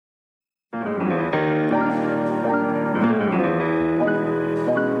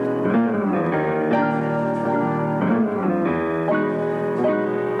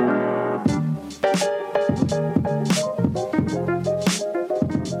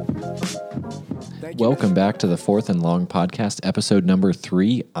Welcome back to the Fore-th Long Podcast, episode number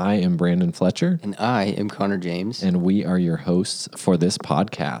 3. I am Brandon Fletcher. And I am Connor James. And we are your hosts for this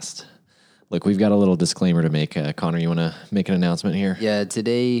podcast. Look, we've got a little disclaimer to make. Connor, you want to make an announcement here? Yeah,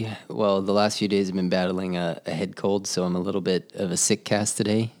 today, the last few days I've been battling a head cold, so I'm a little bit of a sick cast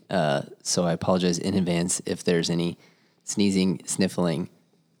today. So I apologize in advance if there's any sneezing, sniffling,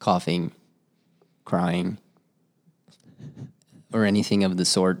 coughing, crying, or anything of the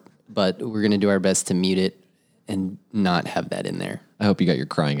sort. But we're going to do our best to mute it and not have that in there. I hope you got your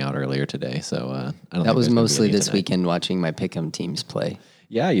crying out earlier today. So I don't. That was mostly this weekend watching my pick'em teams play.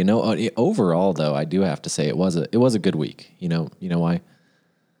 Yeah, overall though, I do have to say it was a good week. You know why?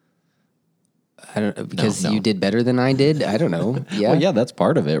 I don't because you did better than I did. I don't know. Yeah, well, yeah, that's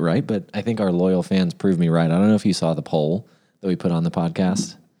part of it, right? But I think our loyal fans proved me right. I don't know if you saw the poll that we put on the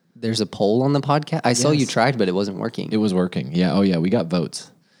podcast. There's a poll on the podcast. I saw you tried, but it wasn't working. It was working. Yeah. Oh yeah, we got votes.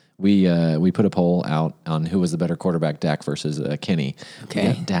 We put a poll out on who was the better quarterback, Dak versus Kenny.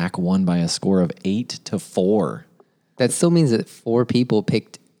 Okay. Dak won by a score of 8-4. That still means that 4 people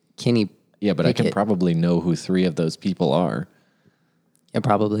picked Kenny. Yeah, but I can probably know who 3 of those people are. Yeah,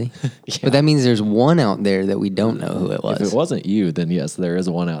 probably. Yeah. But that means there's one out there that we don't know who it was. If it wasn't you, then yes, there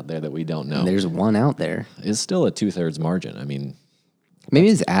is one out there that we don't know. And there's one out there. It's still a 2/3 margin. I mean, maybe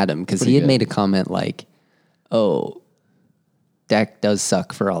it's Adam because he had made a comment like, "Oh, Dak does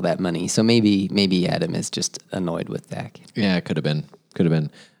suck for all that money." So maybe Adam is just annoyed with Dak. Yeah, it could have been.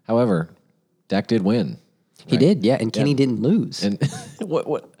 However, Dak did win. He did, yeah, and Kenny didn't lose. And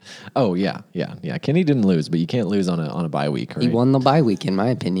what? Oh, yeah. Kenny didn't lose, but you can't lose on a bye week, right? He won the bye week, in my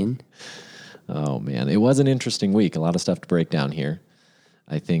opinion. Oh man, it was an interesting week. A lot of stuff to break down here.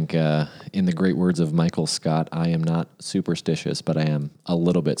 I think, in the great words of Michael Scott, I am not superstitious, but I am a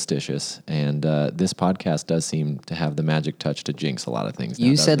little bit stitious. And this podcast does seem to have the magic touch to jinx a lot of things.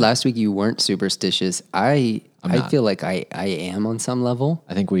 You said last week you weren't superstitious. I feel like I am on some level.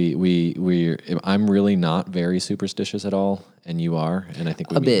 I think I'm really not very superstitious at all, and you are, and I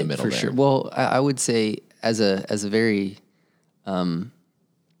think we meet in the middle for there. Sure. Well, I would say as a very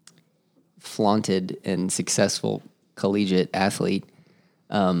flaunted and successful collegiate athlete,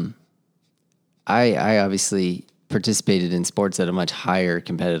 I obviously participated in sports at a much higher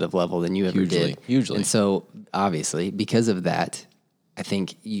competitive level than you ever did. Hugely. And so, obviously, because of that, I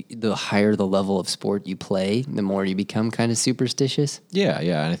think the higher the level of sport you play, the more you become kind of superstitious. Yeah,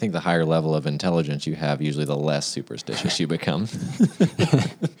 and I think the higher level of intelligence you have, usually the less superstitious you become.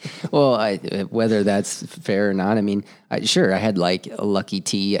 Well, whether that's fair or not, I mean, sure, I had like a lucky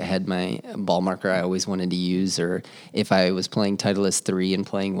tee. I had my ball marker I always wanted to use, or if I was playing Titleist 3 and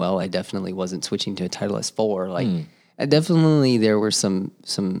playing well, I definitely wasn't switching to a Titleist 4. Like, definitely there were some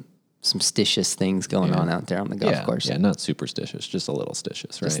stitious things going on out there on the golf course. Yeah, not superstitious, just a little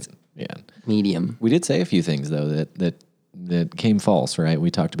stitious, right? Medium. We did say a few things, though, that came false, right?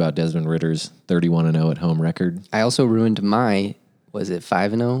 We talked about Desmond Ritter's 31-0 at home record. I also ruined my,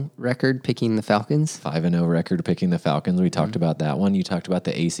 5-0 record picking the Falcons? 5-0 record picking the Falcons. We talked about that one. You talked about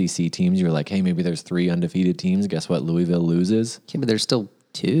the ACC teams. You were like, hey, maybe there's 3 undefeated teams. Guess what? Louisville loses. Okay, but there's still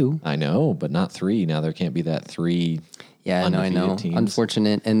 2. I know, but not 3. Now there can't be that 3 Yeah, I know. Teams.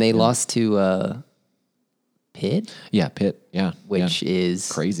 Unfortunate. And they lost to Pitt? Yeah, Pitt. Yeah. Which is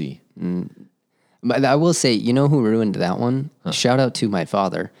crazy. But I will say, you know who ruined that one? Huh. Shout out to my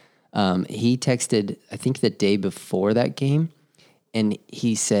father. He texted, I think the day before that game, and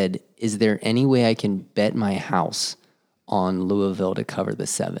he said, is there any way I can bet my house on Louisville to cover the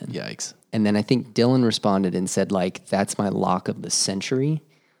 7? Yikes. And then I think Dylan responded and said, like, that's my lock of the century.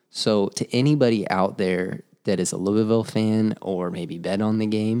 So to anybody out there that is a Louisville fan or maybe bet on the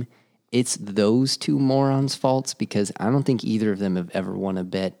game, it's those 2 morons' faults because I don't think either of them have ever won a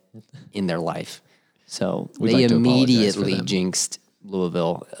bet in their life. So they immediately jinxed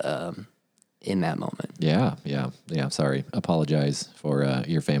Louisville in that moment. Yeah. Sorry. Apologize for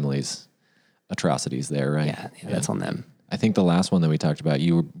your family's atrocities there, right? Yeah, that's on them. I think the last one that we talked about,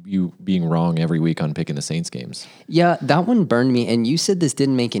 you being wrong every week on picking the Saints games. Yeah, that one burned me. And you said this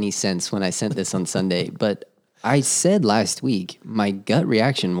didn't make any sense when I sent this on Sunday, but I said last week, my gut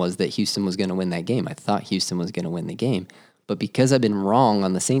reaction was that Houston was going to win that game. I thought Houston was going to win the game. But because I've been wrong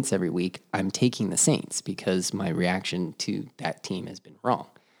on the Saints every week, I'm taking the Saints because my reaction to that team has been wrong.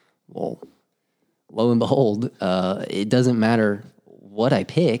 Well, lo and behold, it doesn't matter what I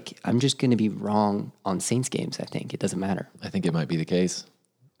pick. I'm just going to be wrong on Saints games, I think. It doesn't matter. I think it might be the case.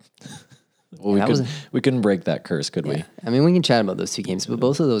 Well, we couldn't break that curse, could we? I mean, we can chat about those 2 games, but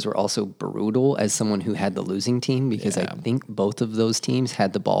both of those were also brutal as someone who had the losing team because I think both of those teams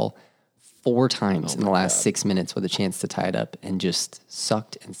had the ball 4 times in the last 6 minutes with a chance to tie it up and just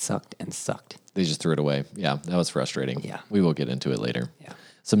sucked and sucked and sucked. They just threw it away. Yeah, that was frustrating. Yeah. We will get into it later. Yeah.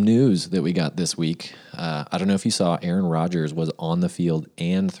 Some news that we got this week. I don't know if you saw, Aaron Rodgers was on the field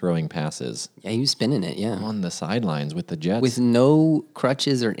and throwing passes. Yeah, he was spinning it, yeah. On the sidelines with the Jets. With no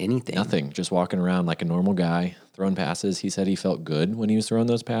crutches or anything. Nothing. Just walking around like a normal guy, throwing passes. He said he felt good when he was throwing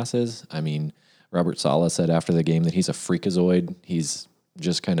those passes. I mean, Robert Saleh said after the game that he's a freakazoid. He's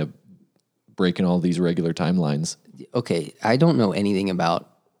just kind of breaking all these regular timelines. Okay, I don't know anything about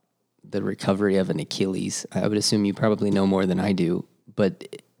the recovery of an Achilles. I would assume you probably know more than I do.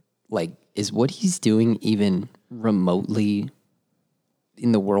 But, like, is what he's doing even remotely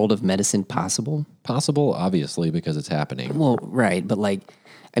in the world of medicine possible? Possible, obviously, because it's happening. Well, right. But, like,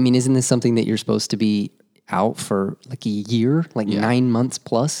 I mean, isn't this something that you're supposed to be out for, like, a year? Like, 9 months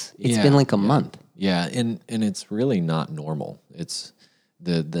plus? It's been, like, a month. Yeah, and it's really not normal. It's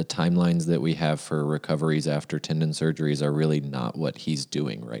the timelines that we have for recoveries after tendon surgeries are really not what he's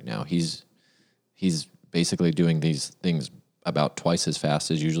doing right now. He's basically doing these things about twice as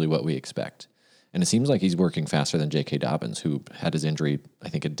fast as usually what we expect. And it seems like he's working faster than J.K. Dobbins, who had his injury, I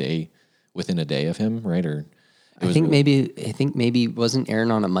think, within a day of him, right? Or I think maybe wasn't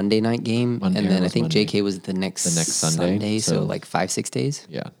Aaron on a Monday night game, and then I think Monday. J.K. was the next Sunday, so like 5-6 days.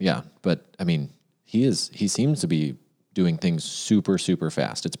 Yeah. But I mean, he seems to be doing things super, super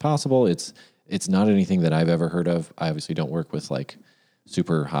fast. It's possible. It's not anything that I've ever heard of. I obviously don't work with like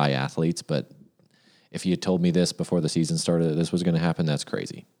super high athletes, but if you had told me this before the season started that this was going to happen, that's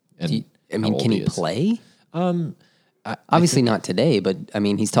crazy. And can he play? Obviously not today, but I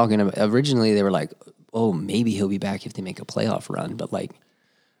mean, he's talking about, originally they were like, oh, maybe he'll be back if they make a playoff run, but like,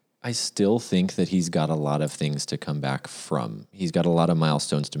 I still think that he's got a lot of things to come back from. He's got a lot of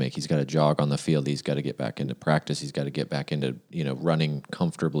milestones to make. He's got to jog on the field. He's got to get back into practice. He's got to get back into, running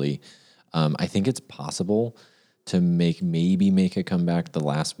comfortably. I think it's possible to maybe make a comeback the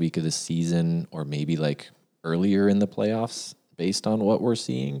last week of the season or maybe like earlier in the playoffs based on what we're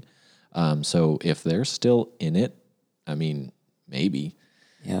seeing. So if they're still in it, I mean, maybe.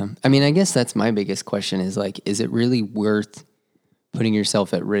 Yeah. I mean, I guess that's my biggest question is like, is it really worth putting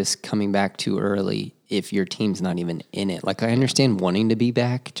yourself at risk coming back too early if your team's not even in it? Like, I understand wanting to be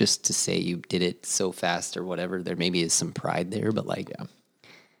back just to say you did it so fast or whatever. There maybe is some pride there, but like, yeah.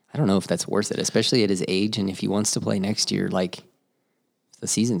 I don't know if that's worth it, especially at his age. And if he wants to play next year, like the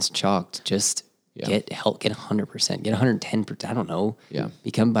season's chalked, just get 100%, get 110%. I don't know. Yeah.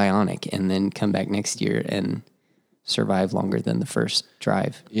 Become bionic and then come back next year and survive longer than the first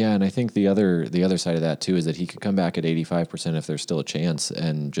drive. Yeah. And I think the other side of that too, is that he could come back at 85% if there's still a chance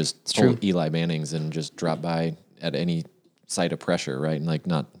and just pull Eli Manning's and just drop by at any site of pressure. Right. And like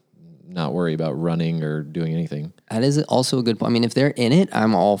not worry about running or doing anything. That is also a good point. I mean, if they're in it,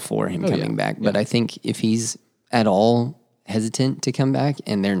 I'm all for him coming back. But I think if he's at all hesitant to come back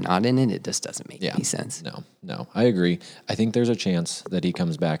and they're not in it, it just doesn't make any sense. No, I agree. I think there's a chance that he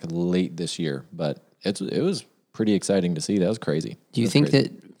comes back late this year, but it was pretty exciting to see. That was crazy. Do you think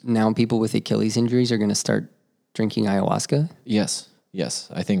that now people with Achilles injuries are going to start drinking ayahuasca? Yes.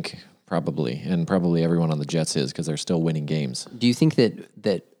 I think probably, and probably everyone on the Jets is because they're still winning games. Do you think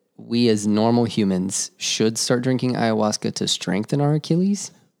that we as normal humans should start drinking ayahuasca to strengthen our Achilles?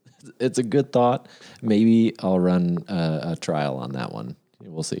 It's a good thought. Maybe I'll run a trial on that one.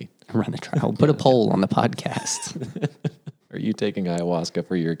 We'll see. Run a trial. Put a poll on the podcast. Are you taking ayahuasca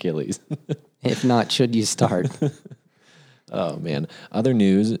for your Achilles? If not, should you start? Oh, man. Other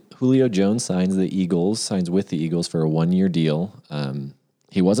news, Julio Jones signs with the Eagles for a 1-year deal.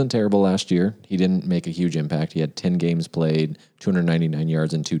 He wasn't terrible last year. He didn't make a huge impact. He had 10 games played, 299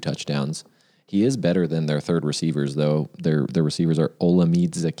 yards, and 2 touchdowns. He is better than their third receivers, though. Their receivers are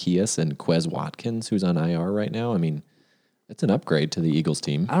Olamide Zaccheaus and Quez Watkins, who's on IR right now. I mean, it's an upgrade to the Eagles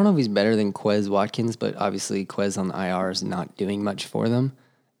team. I don't know if he's better than Quez Watkins, but obviously Quez on the IR is not doing much for them.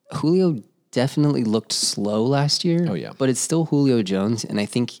 Julio definitely looked slow last year. Oh, yeah. But it's still Julio Jones, and I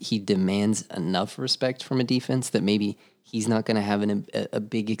think he demands enough respect from a defense that maybe he's not going to have a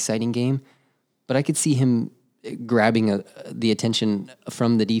big, exciting game. But I could see him grabbing the attention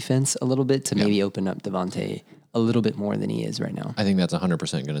from the defense a little bit to maybe open up Devontae a little bit more than he is right now. I think that's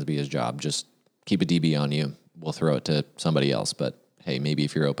 100% going to be his job. Just keep a DB on you. We'll throw it to somebody else. But, hey, maybe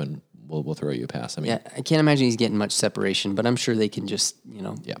if you're open, we'll throw you a pass. I mean, I can't imagine he's getting much separation, but I'm sure they can just,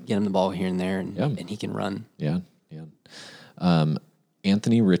 get him the ball here and there, and he can run. Yeah.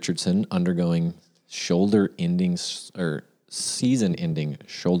 Anthony Richardson undergoing season-ending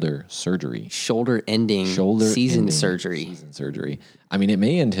shoulder surgery. Season surgery. I mean, it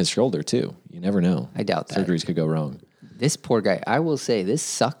may end his shoulder, too. You never know. I doubt that. Surgeries could go wrong. This poor guy, I will say, this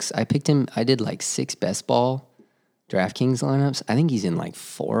sucks. I picked him. I did like 6 best ball DraftKings lineups. I think he's in like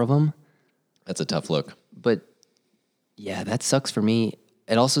 4 of them. That's a tough look. But yeah, that sucks for me.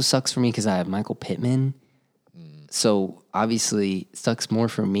 It also sucks for me because I have Michael Pittman. So obviously, it sucks more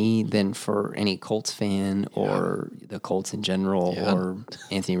for me than for any Colts fan or the Colts in general or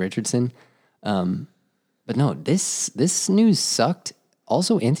Anthony Richardson. But no, this news sucked.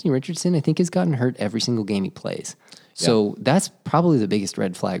 Also, Anthony Richardson, I think, has gotten hurt every single game he plays. So that's probably the biggest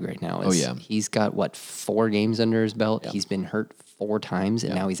red flag right now. He's got, 4 games under his belt. He's been hurt 4 times,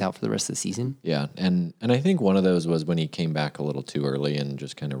 and now he's out for the rest of the season. Yeah, and I think one of those was when he came back a little too early and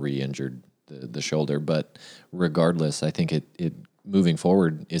just kind of re-injured the shoulder. But regardless, I think it moving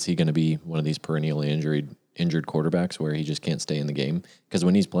forward, is he going to be one of these perennially injured quarterbacks where he just can't stay in the game? Because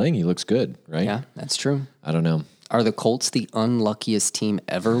when he's playing, he looks good, right? Yeah, that's true. I don't know. Are the Colts the unluckiest team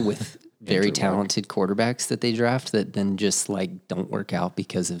ever with very talented quarterbacks that they draft that then just don't work out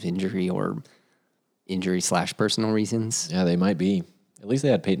because of injury or injury/personal reasons? Yeah, they might be. At least they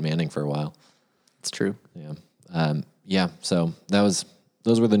had Peyton Manning for a while. It's true. Yeah. So those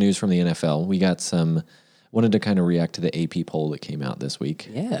were the news from the NFL. We got wanted to kind of react to the AP poll that came out this week.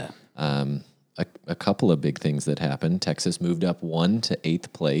 Yeah. A couple of big things that happened. Texas moved up 1 to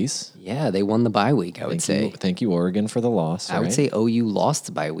 8th place. Yeah, they won the bye week, I would say. Thank you, Oregon, for the loss. I would say OU lost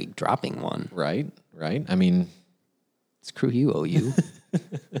the bye week, dropping 1. Right. I mean, screw you, OU.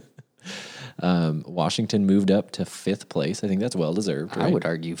 Washington moved up to 5th place. I think that's well-deserved, right? I would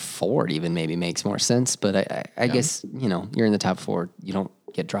argue 4 even maybe makes more sense, but I guess, you're in the top 4. You don't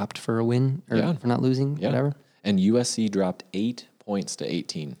get dropped for a win or for not losing, whatever. And USC dropped 8 points to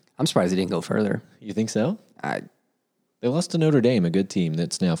 18. I'm surprised they didn't go further. You think so? They lost to Notre Dame, a good team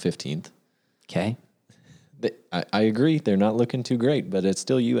that's now 15th. Okay. I agree. They're not looking too great, but it's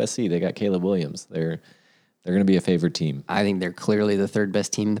still USC. They got Caleb Williams. They're going to be a favored team. I think they're clearly the 3rd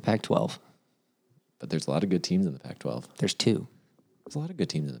best team in the Pac-12. But there's a lot of good teams in the Pac-12. There's 2. There's a lot of good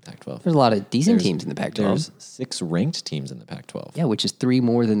teams in the Pac-12. There's a lot of decent teams in the Pac-12. There's 6 ranked teams in the Pac-12. Yeah, which is 3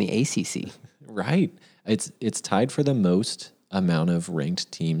 more than the ACC. Right. It's tied for the most amount of ranked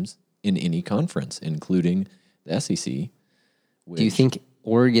teams in any conference, including the SEC. Do you think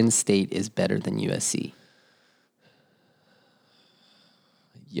Oregon State is better than USC?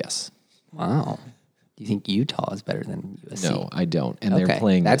 Yes. Wow. Do you think Utah is better than USC? No, I don't. And they're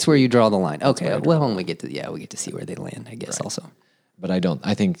playing. That's where you draw the line. Okay. Well, when we get to see where they land, I guess also. But I don't.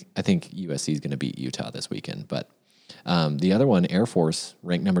 I think USC is going to beat Utah this weekend. But the other one, Air Force,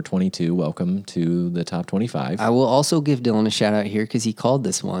 ranked number 22. Welcome to the top 25. I will also give Dylan a shout out here because he called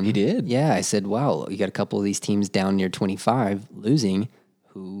this one. He did? Yeah. I said, wow, you got a couple of these teams down near 25 losing.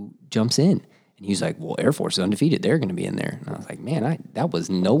 Who jumps in? And he's like, well, Air Force is undefeated. They're going to be in there. And I was like, man, that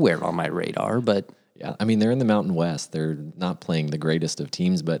was nowhere on my radar. But yeah, I mean, they're in the Mountain West. They're not playing the greatest of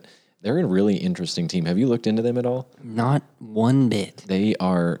teams, but they're a really interesting team. Have you looked into them at all? Not one bit. They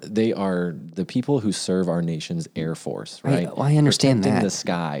are the people who serve our nation's Air Force, right? I understand Protecting that. the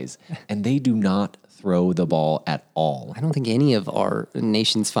skies, and they do not throw the ball at all. I don't think any of our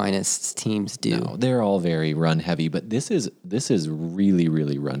nation's finest teams do. No, they're all very run heavy, but this is really,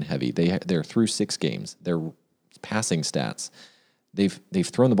 really run heavy. They're through 6 games. Their passing stats, they've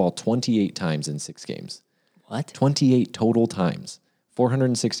thrown the ball 28 times in 6 games. What? 28 total times.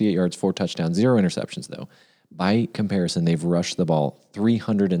 468 yards, 4 touchdowns, 0 interceptions, though. By comparison, they've rushed the ball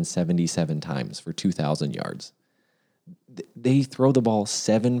 377 times for 2,000 yards. They throw the ball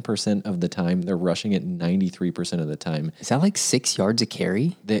 7% of the time. They're rushing it 93% of the time. Is that like 6 yards a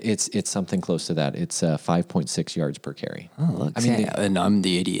carry? It's something close to that. It's 5.6 yards per carry. Oh, look. And I'm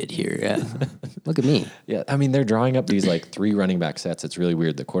the idiot here. Yeah. Look at me. Yeah, I mean, they're drawing up these 3 running back sets. It's really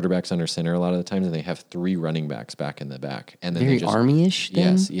weird. The quarterback's under center a lot of the times, and they have 3 running backs back in the back. And then Very Army-ish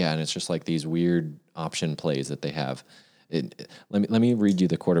then? Yes, yeah, and it's just like these weird option plays that they have. Let me read you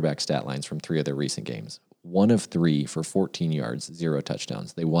the quarterback stat lines from 3 of their recent games. 1 of 3 for 14 yards, 0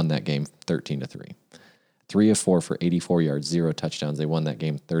 touchdowns. They won that game 13-3. 3 of 4 for 84 yards, 0 touchdowns. They won that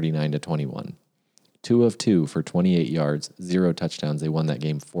game 39-21. 2 of 2 for 28 yards, 0 touchdowns. They won that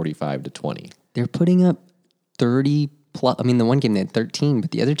game 45-20. They're putting up 30 plus. I mean, the one game they had 13, but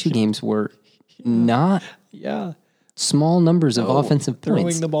the other 2 games were not small numbers of offensive points.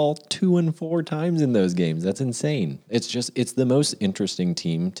 Throwing the ball 2 and 4 times in those games. That's insane. It's the most interesting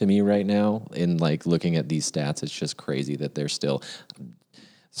team to me right now in looking at these stats. It's just crazy that they're still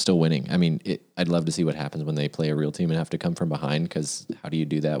winning. I mean, I'd love to see what happens when they play a real team and have to come from behind, because how do you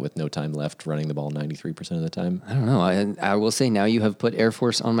do that with no time left, running the ball 93% of the time? I don't know. I will say now you have put Air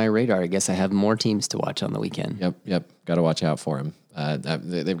Force on my radar. I guess I have more teams to watch on the weekend. Yep. Got to watch out for them.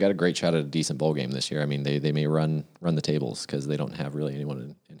 They've got a great shot at a decent bowl game this year. I mean, they may run the tables because they don't have really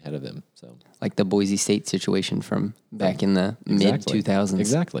anyone ahead of them. So like the Boise State situation from back in the mid 2000s.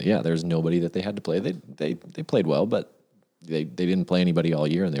 Exactly. Yeah, there's nobody that they had to play. They played well, but they didn't play anybody all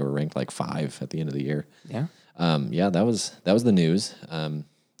year, and they were ranked like 5 at the end of the year. Yeah. That was the news.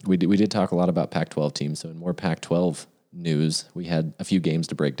 We did talk a lot about Pac-12 teams. So in more Pac-12 news, we had a few games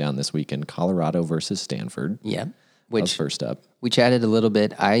to break down this weekend. Colorado versus Stanford. Yeah. Which was first up. We chatted a little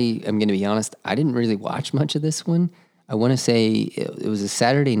bit. I am going to be honest, I didn't really watch much of this one. I want to say it was a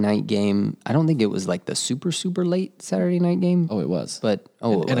Saturday night game. I don't think it was like the super, super late Saturday night game. Oh, it was. But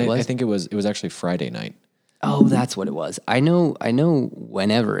I think it was actually Friday night. Oh, that's what it was. I know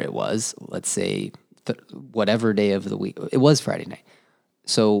whenever it was, let's say whatever day of the week. It was Friday night.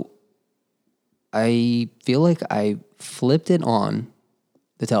 So I feel like I flipped it on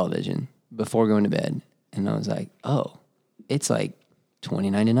the television before going to bed. And I was like, oh, it's like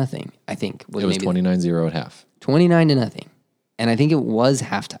 29-0, I think. It was 29-0 at half. 29-0. And I think it was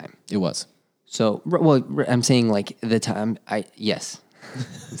halftime. It was. So, well, I'm saying like the time, yes.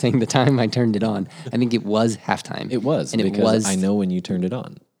 I'm saying the time I turned it on, I think it was halftime. It was. And because I know when you turned it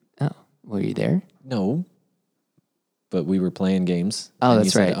on. Oh, were you there? No. But we were playing games. Oh,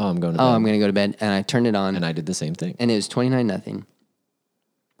 that's right. I'm going to bed. Oh, I'm going to go to bed. And I turned it on. And I did the same thing. And it was 29-0.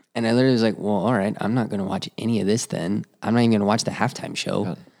 And I literally was like, well, all right, I'm not going to watch any of this then. I'm not even going to watch the halftime show.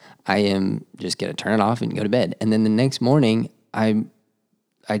 God. I am just going to turn it off and go to bed. And then the next morning, I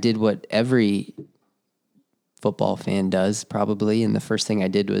did what every football fan does probably. And the first thing I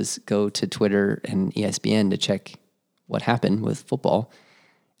did was go to Twitter and ESPN to check what happened with football.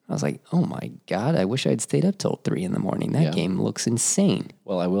 I was like, oh my God, I wish I'd stayed up till 3 a.m. That game looks insane.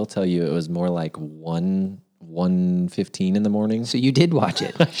 Well, I will tell you, it was more like 1:15 in the morning. So you did watch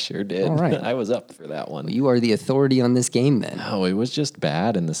it? I sure did. All right. I was up for that one. Well, you are the authority on this game then. No, it was just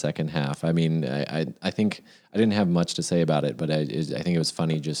bad in the second half. I mean, I think I didn't have much to say about it, but I think it was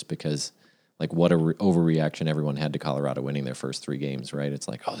funny just because, like, what a overreaction everyone had to Colorado winning their first 3 games, right? It's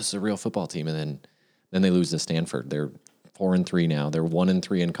like, oh, this is a real football team, and then they lose to Stanford. They're 4-3 now. They're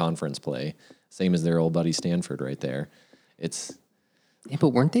 1-3 in conference play, same as their old buddy Stanford right there. Yeah, but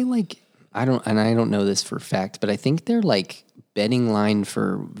weren't they like? I don't know this for a fact, but I think their like betting line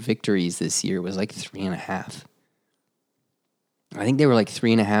for victories this year was like 3.5. I think they were like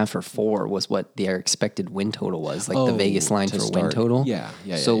 3.5 or 4 was what their expected win total was, like the Vegas line for a win total. Yeah.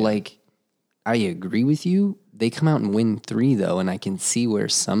 So like, I agree with you. They come out and win 3 though, and I can see where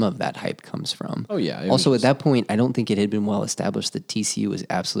some of that hype comes from. Oh yeah. Also, at that point, I don't think it had been well established that TCU was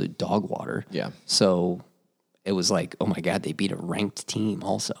absolute dog water. Yeah. So it was like, oh my God, they beat a ranked team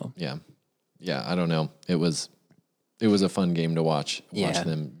also. Yeah. Yeah, I don't know. It was a fun game to watch. Yeah. Watch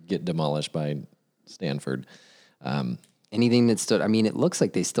them get demolished by Stanford. Anything that stood, I mean, it looks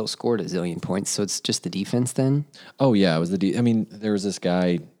like they still scored a zillion points, so it's just the defense then? Oh, yeah, it was I mean, there was this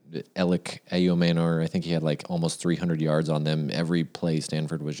guy, Alec Ayomanor, I think he had like almost 300 yards on them. Every play,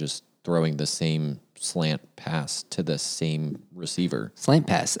 Stanford was just throwing the same slant pass to the same receiver. Slant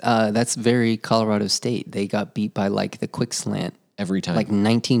pass. That's very Colorado State. They got beat by like the quick slant. Every time. Like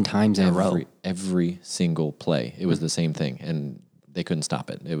 19 times in a row. Every single play. It was the same thing, and they couldn't stop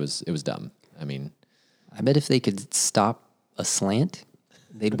it. It was dumb. I mean, I bet if they could stop a slant,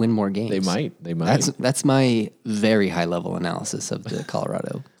 they'd win more games. They might. That's my very high level analysis of the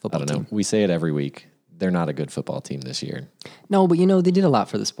Colorado football team. I don't know. We say it every week. They're not a good football team this year. No, but they did a lot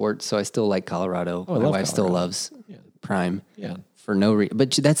for the sport, so I still like Colorado. My wife still loves Prime. Yeah. For no reason.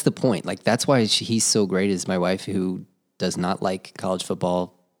 But that's the point. Like, that's why he's so great, is my wife, who does not like college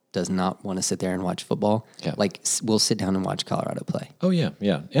football, does not want to sit there and watch football. Yeah. Like, we'll sit down and watch Colorado play. Oh, yeah.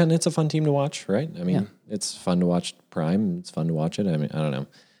 And it's a fun team to watch, right? I mean, It's fun to watch Prime. It's fun to watch it. I mean, I don't know.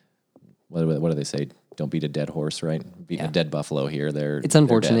 What do they say? Don't beat a dead horse, right? Beat a dead buffalo here. It's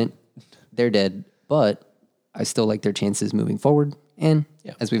unfortunate. They're dead, but I still like their chances moving forward. And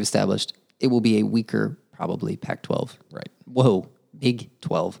as we've established, it will be a weaker, probably Pac-12. Right. Whoa, Big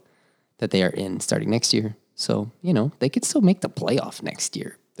 12 that they are in starting next year. So, they could still make the playoff next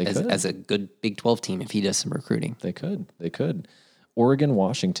year as a good Big 12 team if he does some recruiting. They could. Oregon,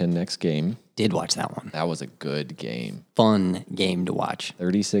 Washington, next game. Did watch that one. That was a good game. Fun game to watch.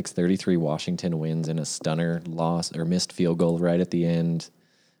 36-33, Washington wins in a stunner, loss or missed field goal right at the end.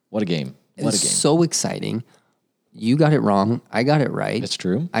 What a game. It was so exciting. You got it wrong. I got it right. It's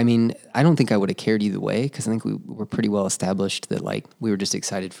true. I mean, I don't think I would have cared either way, because I think we were pretty well established that like we were just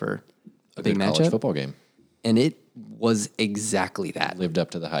excited for a big matchup. College football game. And it was exactly that. Lived up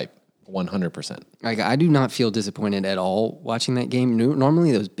to the hype, 100%. Like, I do not feel disappointed at all watching that game.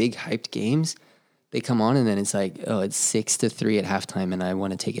 Normally, those big hyped games, they come on and then it's like, oh, it's 6-3 at halftime and I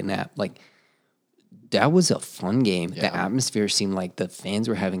want to take a nap. Like, that was a fun game. Yeah. The atmosphere seemed like the fans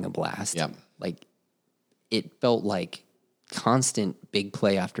were having a blast. Yeah. Like, it felt like constant big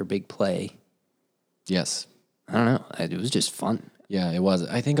play after big play. Yes. I don't know. It was just fun. Yeah, it was.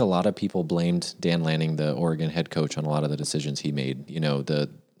 I think a lot of people blamed Dan Lanning, the Oregon head coach, on a lot of the decisions he made. You know, the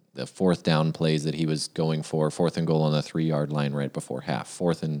fourth down plays that he was going for, 4th and goal on the 3-yard line right before half,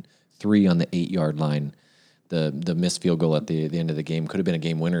 4th and 3 on the 8-yard line. The missed field goal at the end of the game could have been a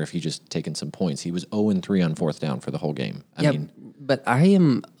game winner if he just taken some points. He was 0-3 on 4th down for the whole game. I mean, but I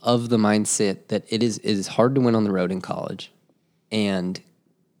am of the mindset that it is hard to win on the road in college. And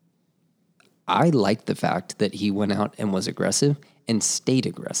I liked the fact that he went out and was aggressive and stayed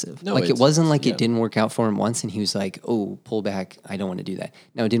aggressive. No, like, it wasn't like it didn't work out for him once and he was like, oh, pull back. I don't want to do that.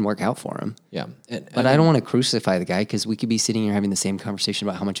 No, it didn't work out for him. Yeah. But I don't want to crucify the guy because we could be sitting here having the same conversation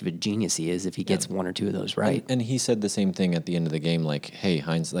about how much of a genius he is if he gets one or two of those right. And he said the same thing at the end of the game, like, hey,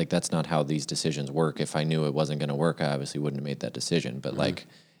 Heinz, like, that's not how these decisions work. If I knew it wasn't going to work, I obviously wouldn't have made that decision. But, like,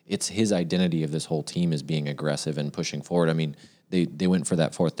 it's his identity of this whole team is being aggressive and pushing forward. I mean, they went for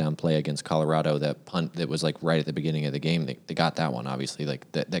that 4th down play against Colorado, that punt that was like right at the beginning of the game. They got that one, obviously. Like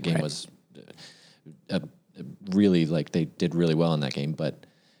that game was really, like, they did really well in that game. But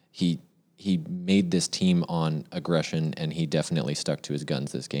he made this team on aggression, and he definitely stuck to his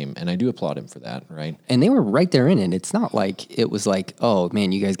guns this game. And I do applaud him for that, right? And they were right there in it. It's not like it was like, oh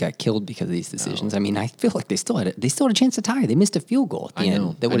man, you guys got killed because of these decisions. No. I mean, I feel like they still had a chance to tie. They missed a field goal at the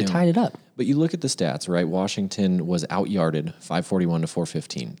end that would have tied it up. But you look at the stats, right? Washington was out-yarded 541 to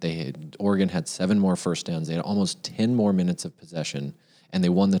 415. Oregon had 7 more first downs. They had almost 10 more minutes of possession, and they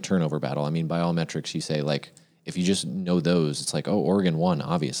won the turnover battle. I mean, by all metrics, you say, like, if you just know those, it's like, oh, Oregon won,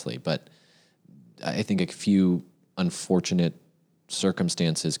 obviously. But I think a few unfortunate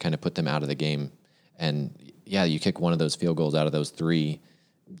circumstances kind of put them out of the game. And yeah, you kick one of those field goals out of those 3,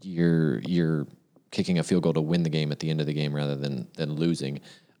 you're kicking a field goal to win the game at the end of the game rather than losing.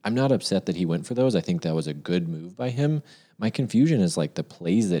 I'm not upset that he went for those. I think that was a good move by him. My confusion is like the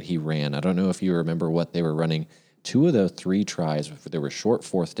plays that he ran. I don't know if you remember what they were running. 2 of the 3 tries, there were short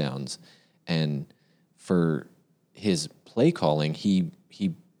 4th downs. And for his play calling, he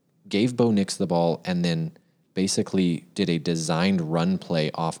gave Bo Nix the ball and then basically did a designed run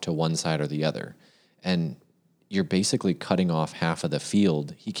play off to one side or the other. And you're basically cutting off half of the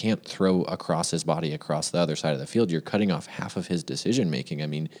field. He can't throw across his body across the other side of the field. You're cutting off half of his decision-making. I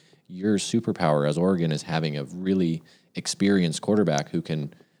mean, your superpower as Oregon is having a really experienced quarterback who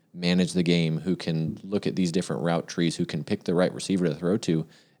can manage the game, who can look at these different route trees, who can pick the right receiver to throw to,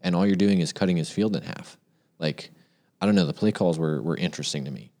 and all you're doing is cutting his field in half. Like, I don't know, the play calls were interesting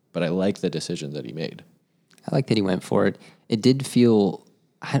to me. But I like the decisions that he made. I like that he went for it. It did feel,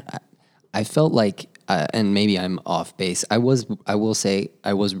 I felt like, and maybe I'm off base. I will say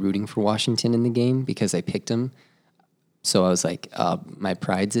I was rooting for Washington in the game because I picked him. So I was like, my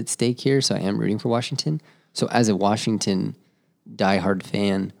pride's at stake here. So I am rooting for Washington. So as a Washington diehard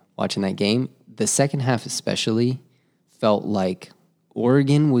fan watching that game, the second half especially felt like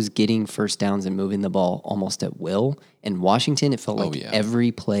Oregon was getting first downs and moving the ball almost at will. And Washington, it felt like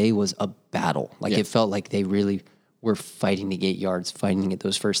every play was a battle. Like it felt like they really were fighting to get yards, fighting to get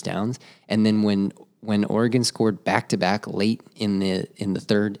those first downs. And then when Oregon scored back-to-back late in the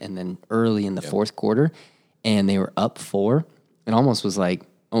third and then early in the fourth quarter, and they were up 4, it almost was like,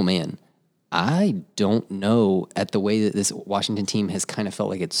 oh man, I don't know at the way that this Washington team has kind of felt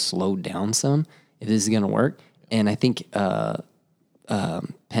like it's slowed down some, if this is going to work. And I think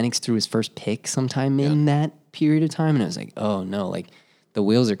Penix threw his first pick sometime in that period of time, and I was like, oh no, like the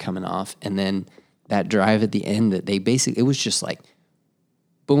wheels are coming off. And then that drive at the end that they basically, it was just like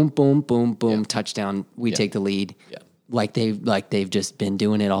boom, boom, boom, boom, touchdown, we take the lead. Yeah. Like they've just been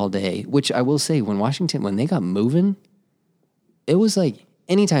doing it all day, which I will say when they got moving, it was like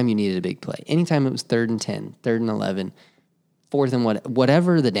anytime you needed a big play, anytime it was 3rd and 10, 3rd and 11, 4th and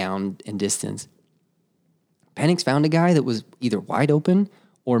whatever the down and distance, Penix found a guy that was either wide open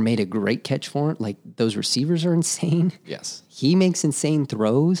or made a great catch for it. Like, those receivers are insane. Yes. He makes insane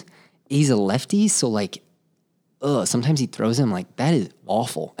throws. He's a lefty, so, like, sometimes he throws them like, that is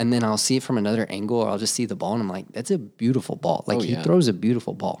awful. And then I'll see it from another angle, or I'll just see the ball, and I'm like, that's a beautiful ball. Like, he throws a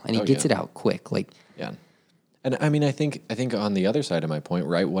beautiful ball, and he gets it out quick. Like, yeah. And, I mean, I think on the other side of my point,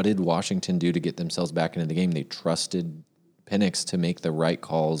 right, what did Washington do to get themselves back into the game? They trusted Penix to make the right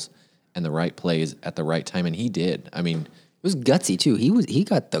calls and the right plays at the right time, and he did. I mean, it was gutsy too. He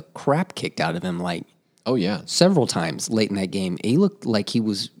got the crap kicked out of him like several times late in that game. He looked like he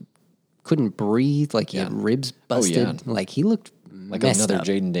couldn't breathe, like he had ribs busted. Like he looked like messed another up.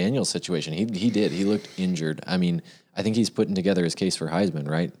 Jaden Daniels situation. He did. He looked injured. I mean, I think he's putting together his case for Heisman,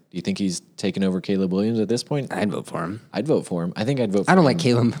 right? Do you think he's taking over Caleb Williams at this point? I'd vote for him. I'd vote for him. I think I'd vote for him. I don't like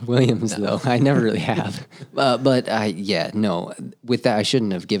Caleb Williams, though. I never really have. No. With that, I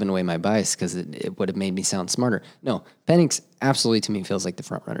shouldn't have given away my bias because it would have made me sound smarter. No, Penix absolutely to me feels like the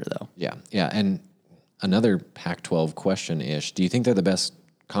front runner, though. Yeah. And another Pac-12 question-ish. Do you think they're the best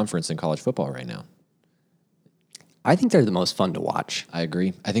conference in college football right now? I think they're the most fun to watch. I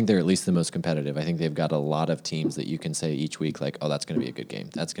agree. I think they're at least the most competitive. I think they've got a lot of teams that you can say each week, like, oh, that's going to be a good game.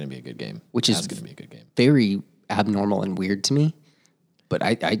 That's going to be a good game. That's going to be a good game. Very abnormal and weird to me. But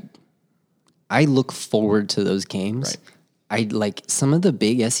I look forward to those games. Right. I like some of the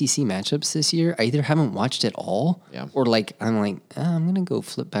big SEC matchups this year. I either haven't watched at all, or I'm going to go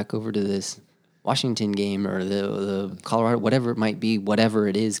flip back over to this Washington game or the Colorado, whatever it might be, whatever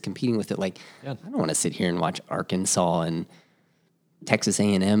it is, competing with it. I don't want to sit here and watch Arkansas and Texas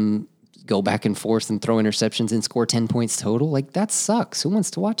A&M go back and forth and throw interceptions and score 10 points total. That sucks. Who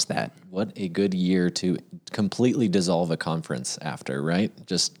wants to watch that? What a good year to completely dissolve a conference after, right?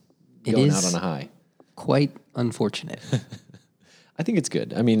 Just going out on a high. Quite unfortunate. I think it's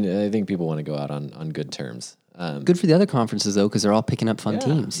good. I mean, I think people want to go out on good terms. Good for the other conferences, though, because they're all picking up fun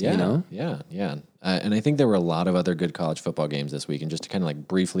teams, Yeah. Yeah. And I think there were a lot of other good college football games this week. And just to kind of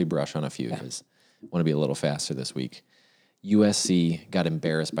briefly brush on a few, because I want to be a little faster this week. USC got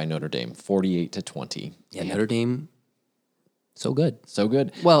embarrassed by Notre Dame, 48-20. Yeah, Notre Dame, so good. So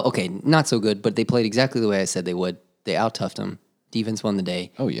good. Well, okay, not so good, but they played exactly the way I said they would. They out-toughed them. Defense won the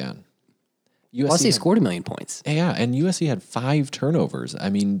day. Oh, yeah. Plus, they scored 1 million points. Yeah, and USC had 5 turnovers. I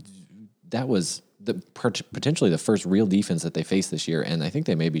mean, that was potentially the first real defense that they faced this year, and I think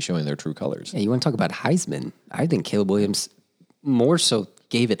they may be showing their true colors. Yeah, you want to talk about Heisman? I think Caleb Williams more so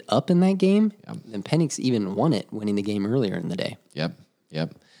gave it up in that game than Penix even won it, winning the game earlier in the day.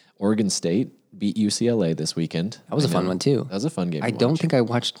 Yep. Oregon State beat UCLA this weekend. That was a fun one, too. That was a fun game. I don't think I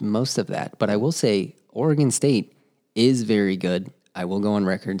watched most of that, but I will say Oregon State is very good. I will go on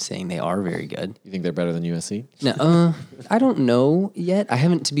record saying they are very good. You think they're better than USC? No, I don't know yet.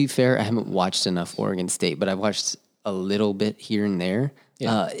 To be fair, I haven't watched enough Oregon State, but I've watched a little bit here and there.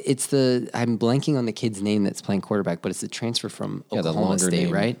 Yeah. I'm blanking on the kid's name that's playing quarterback, but it's the transfer from Oklahoma State,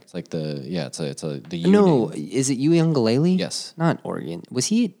 name. right? It's like the No, name. is it Uiagalelei? Yes. Not Oregon. Was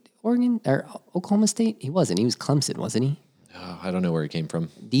he at Oregon or Oklahoma State? He wasn't. He was Clemson, wasn't he? Oh, I don't know where he came from.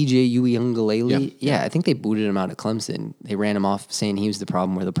 DJ Uiagalelei. Yeah, I think they booted him out of Clemson. They ran him off saying he was the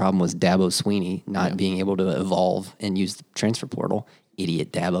problem, where the problem was Dabo Sweeney not being able to evolve and use the transfer portal.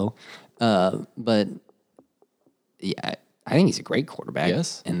 Idiot Dabo. But yeah, I think he's a great quarterback.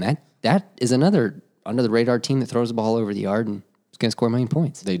 Yes. And that is another under the radar team that throws the ball over the yard and is going to score 1 million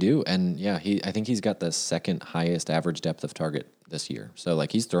points. They do. And yeah, I think he's got the second highest average depth of target this year. So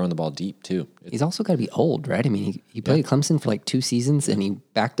he's throwing the ball deep too. He's also got to be old, right? I mean, he played at Clemson for 2 seasons and he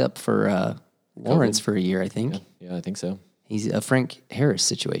backed up for Lawrence for a year, I think. Yeah, I think so. He's a Frank Harris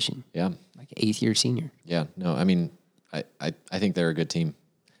situation. Yeah. 8th year senior. Yeah. No, I mean, I think they're a good team.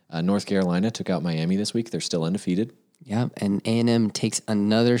 North Carolina took out Miami this week. They're still undefeated. Yeah, and A&M takes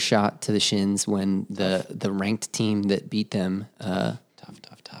another shot to the shins when the ranked team that beat them Tough.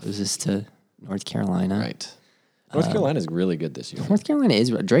 loses to North Carolina. Right. North Carolina is really good this year. North Carolina is.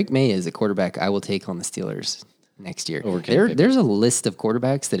 Drake May is a quarterback I will take on the Steelers next year. There's a list of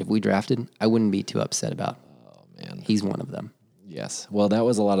quarterbacks that if we drafted, I wouldn't be too upset about. Oh, man. He's one of them. Yes. Well, that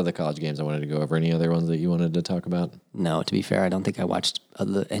was a lot of the college games I wanted to go over. Any other ones that you wanted to talk about? No, to be fair, I don't think I watched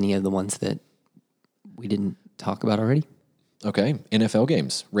any of the ones that we didn't talk about already. Okay. NFL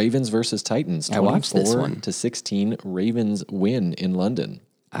games. Ravens versus Titans. I watched this one. 24-16. Ravens win in London.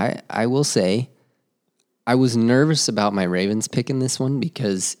 I will say I was nervous about my Ravens pick in this one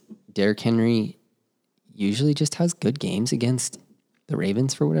because Derrick Henry usually just has good games against the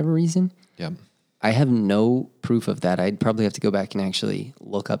Ravens for whatever reason. Yeah. I have no proof of that. I'd probably have to go back and actually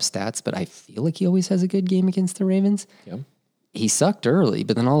look up stats, but I feel like he always has a good game against the Ravens. Yeah. He sucked early,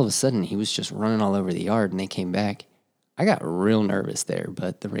 but then all of a sudden he was just running all over the yard and they came back. I got real nervous there,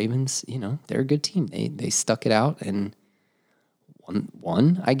 but the Ravens, they're a good team. They stuck it out and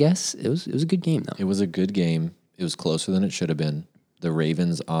won, I guess. It was a good game, though. It was a good game. It was closer than it should have been. The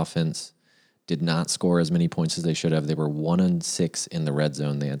Ravens offense did not score as many points as they should have. They were 1-6 in the red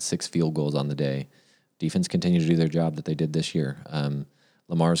zone. They had 6 field goals on the day. Defense continued to do their job that they did this year.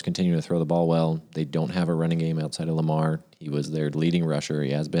 Lamar's continuing to throw the ball well. They don't have a running game outside of Lamar. He was their leading rusher.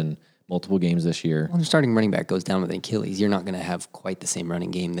 He has been multiple games this year. When the starting running back goes down with an Achilles, you're not going to have quite the same running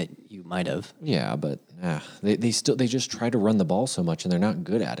game that you might have. Yeah, but they just try to run the ball so much, and they're not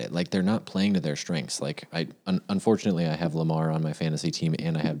good at it. Like, they're not playing to their strengths. Like, unfortunately, I have Lamar on my fantasy team,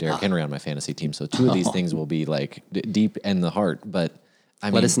 and I have Derrick Henry on my fantasy team. So two of these things will be like deep in the heart. But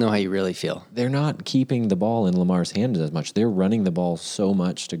let us know how you really feel. They're not keeping the ball in Lamar's hands as much. They're running the ball so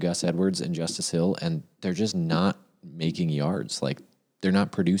much to Gus Edwards and Justice Hill, and they're just not making yards. Like, they're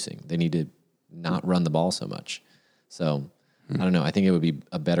not producing. They need to not run the ball so much. So, I don't know. I think it would be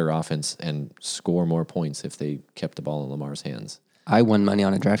a better offense and score more points if they kept the ball in Lamar's hands. I won money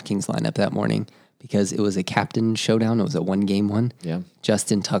on a DraftKings lineup that morning because it was a captain showdown. It was a 1-game one. Yeah.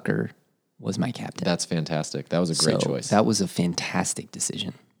 Justin Tucker was my captain. That's fantastic. That was a great choice. That was a fantastic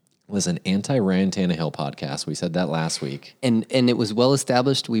decision. Listen, Anti-Ryan Tannehill Podcast. We said that last week. And it was well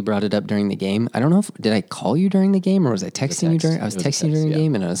established. We brought it up during the game. I don't know did I call you during the game or was I texting you during? I was texting you during the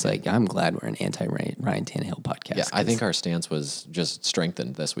game, and I was like, I'm glad we're an Anti-Ryan Tannehill podcast. Yeah, I think our stance was just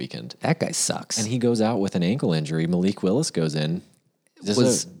strengthened this weekend. That guy sucks. And he goes out with an ankle injury. Malik Willis goes in.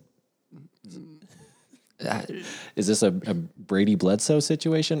 Is this a Brady Bledsoe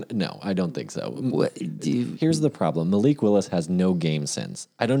situation? No, I don't think so. Here's the problem. Malik Willis has no game sense.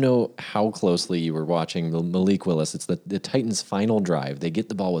 I don't know how closely you were watching Malik Willis. It's the Titans' final drive. They get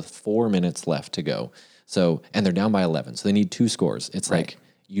the ball with 4 minutes left to go. And they're down by 11. So they need 2 scores. It's like,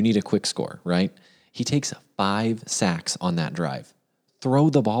 you need a quick score, right? He takes 5 sacks on that drive.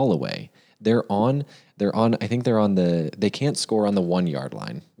 Throw the ball away. They can't score on the 1-yard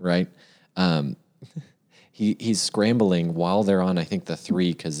line, right? He's scrambling while they're on, I think, the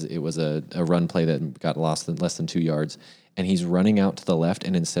 3, because it was a run play that got lost in less than 2 yards. And he's running out to the left,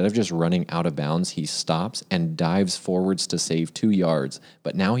 and instead of just running out of bounds, he stops and dives forwards to save 2 yards.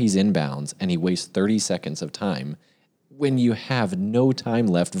 But now he's in bounds, and he wastes 30 seconds of time. When you have no time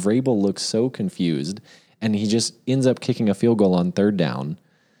left, Vrabel looks so confused, and he just ends up kicking a field goal on 3rd down.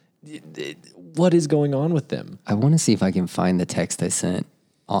 What is going on with them? I want to see if I can find the text I sent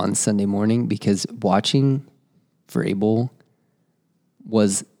on Sunday morning, because watching Vrabel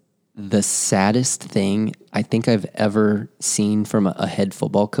was the saddest thing I think I've ever seen from a head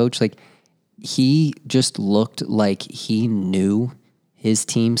football coach. Like, he just looked like he knew his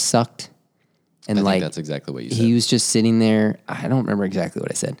team sucked. And I think that's exactly what you said. He was just sitting there. I don't remember exactly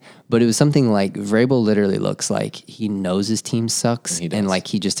what I said, but it was something like Vrabel literally looks like he knows his team sucks, and like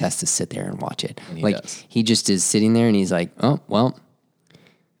he just has to sit there and watch it. He just is sitting there and he's like, oh, well,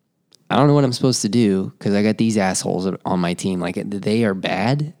 I don't know what I'm supposed to do because I got these assholes on my team. Like, they are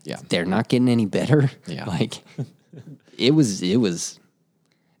bad. Yeah. They're not getting any better. Yeah. Like, it was,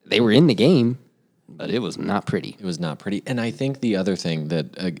 they were in the game, but it was not pretty. It was not pretty. And I think the other thing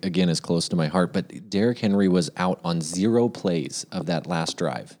that, again, is close to my heart, but Derrick Henry was out on 0 plays of that last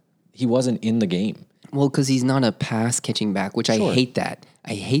drive. He wasn't in the game. Well, because he's not a pass-catching back, which I hate that.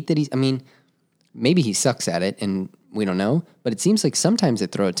 I hate that maybe he sucks at it, and we don't know, but it seems like sometimes they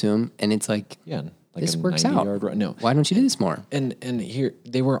throw it to him, and it's like, this works out. No. Why don't you do this more? And here,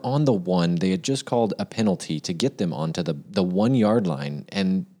 they were on the 1. They had just called a penalty to get them onto the 1-yard line,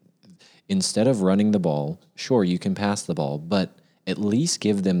 and instead of running the ball, sure, you can pass the ball, but at least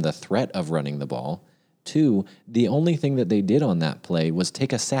give them the threat of running the ball. 2, the only thing that they did on that play was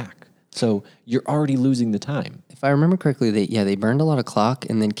take a sack. So you're already losing the time. If I remember correctly, they burned a lot of clock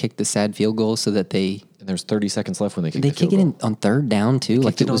and then kicked the sad field goal so that And there's 30 seconds left when they kick the field goal. They goal. kick it on 3rd down, too.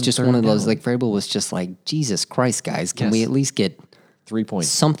 Like, it was just one of those, down. like, Vrabel was just like, Jesus Christ, guys, can we at least get 3 points,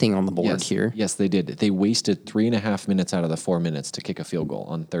 something on the board here? Yes, they did. They wasted 3.5 minutes out of the 4 minutes to kick a field goal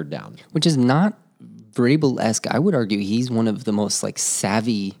on 3rd down. Which is not Vrabel-esque. I would argue he's one of the most, like,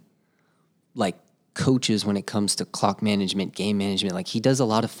 savvy, like, coaches when it comes to clock management, game management. Like, he does a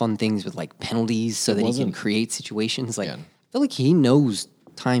lot of fun things with, like, penalties so that he can create situations. Like, I feel like he knows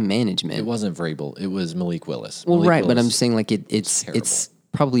time management. It wasn't Vrabel. It was Malik Willis. Well, but I'm just saying, like, it's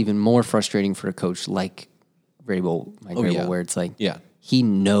probably even more frustrating for a coach like Vrabel, where it's like, he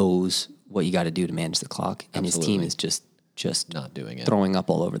knows what you got to do to manage the clock, and his team is just not doing it, throwing up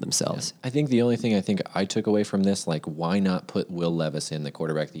all over themselves. I think the only thing I took away from this, like, why not put Will Levis in, the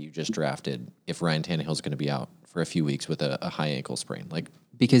quarterback that you just drafted, if Ryan Tannehill's going to be out for a few weeks with a high ankle sprain? Like,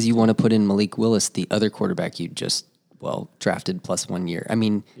 because you want to put in Malik Willis, the other quarterback you just drafted plus 1 year. I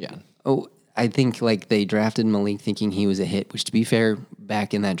mean, I think, like, they drafted Malik thinking he was a hit, which, to be fair,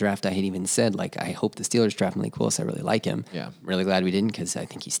 back in that draft, I had even said, like, I hope the Steelers draft Malik Willis. I really like him. Yeah. I'm really glad we didn't, because I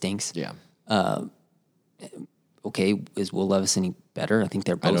think he stinks. Yeah. Okay, is Will Levis any better? I think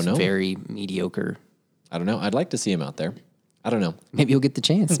they're both very mediocre. I don't know. I'd like to see him out there. I don't know. Maybe he'll get the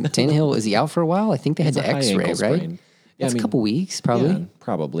chance. Tannehill, is he out for a while? I think they had the X-ray, right? That's a couple weeks, probably. Yeah,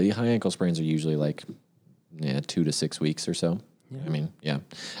 probably. High ankle sprains are usually like 2 to 6 weeks or so. Yeah. I mean, yeah.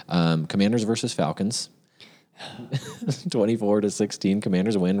 Commanders versus Falcons. 24-16.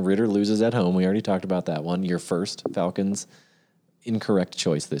 Commanders win. Ritter loses at home. We already talked about that one. Your first Falcons incorrect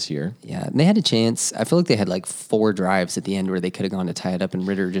choice this year. Yeah, and they had a chance. I feel like they had like 4 drives at the end where they could have gone to tie it up, and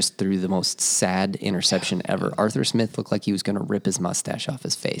Ritter just threw the most sad interception ever. Arthur Smith looked like he was going to rip his mustache off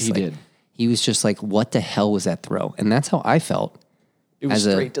his face. He did. He was just like, what the hell was that throw? And that's how I felt. It was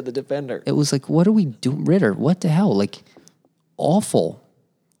straight to the defender. It was like, what are we doing? Ritter, what the hell? Like, awful.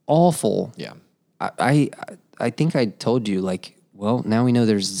 Yeah. I think I told you, like, well, now we know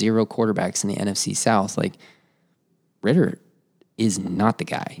there's 0 quarterbacks in the NFC South. Like, Ritter is not the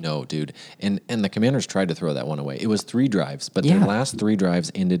guy. No, dude. And the Commanders tried to throw that one away. It was 3 drives, but their last 3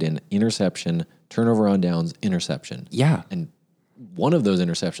 drives ended in interception, turnover on downs, interception. Yeah. And one of those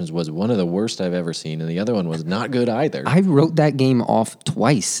interceptions was one of the worst I've ever seen, and the other one was not good either. I wrote that game off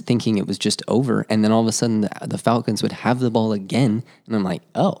twice thinking it was just over, and then all of a sudden the Falcons would have the ball again, and I'm like,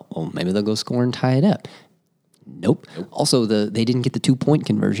 oh, well, maybe they'll go score and tie it up. Nope. Also, they didn't get the 2-point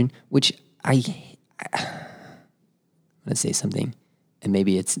conversion, which I'm going to say something, and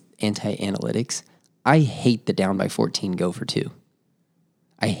maybe it's anti-analytics. I hate the down by 14 go for 2.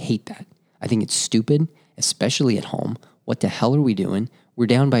 I hate that. I think it's stupid, especially at home. What the hell are we doing? We're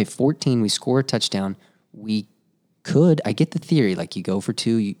down by 14. We score a touchdown. I get the theory, like you go for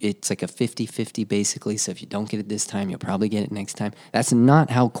 2, it's like a 50-50 basically, so if you don't get it this time, you'll probably get it next time. That's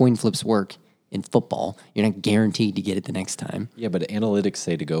not how coin flips work in football. You're not guaranteed to get it the next time. Yeah, but analytics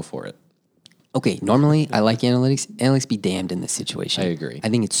say to go for it. Okay, normally I like analytics. Analytics be damned in this situation. I agree. I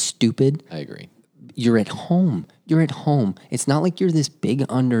think it's stupid. I agree. You're at home. It's not like you're this big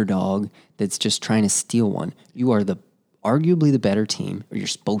underdog that's just trying to steal one. You are arguably the better team, or you're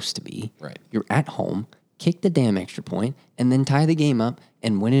supposed to be. Right. You're at home. Kick the damn extra point, and then tie the game up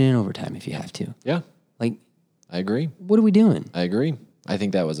and win it in overtime if you have to. Yeah. Like, I agree. What are we doing? I agree. I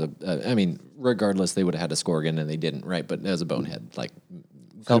think that was regardless, they would have had to score again, and they didn't, right? But that was a bonehead. Like,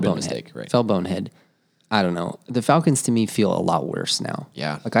 Fell bonehead. Mistake, right? Fell bonehead. I don't know. The Falcons, to me, feel a lot worse now.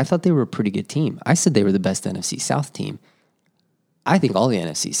 Yeah. Like, I thought they were a pretty good team. I said they were the best NFC South team. I think all the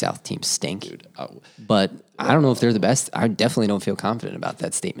NFC South teams stink. Dude, but I don't know if they're the best. I definitely don't feel confident about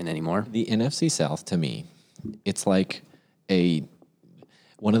that statement anymore. The NFC South, to me, it's like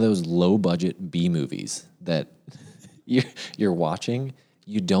one of those low-budget B movies that you're watching.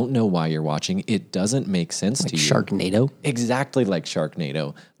 You don't know why you're watching. It doesn't make sense to you. Sharknado? Exactly like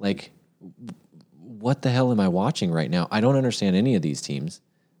Sharknado. Like, what the hell am I watching right now? I don't understand any of these teams.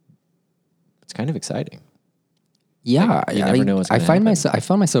 It's kind of exciting. Yeah, you never know what's going to happen. I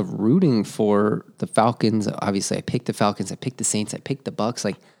found myself rooting for the Falcons. Obviously, I picked the Falcons. I picked the Saints. I picked the Bucks.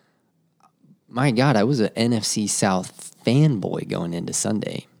 Like, my God, I was an NFC South fanboy going into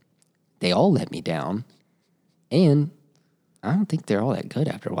Sunday. They all let me down, and I don't think they're all that good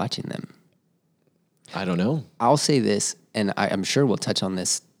after watching them. I don't know. I'll say this, and I'm sure we'll touch on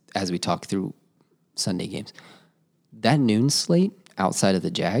this as we talk through Sunday games. That noon slate outside of the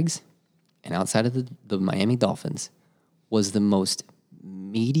Jags and outside of the Miami Dolphins was the most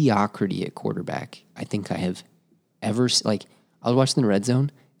mediocrity at quarterback I think I have ever. Like, I was watching the red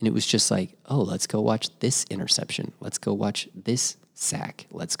zone, and it was just like, oh, let's go watch this interception. Let's go watch this sack.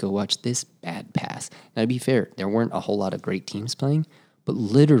 Let's go watch this bad pass. Now, to be fair, there weren't a whole lot of great teams playing, but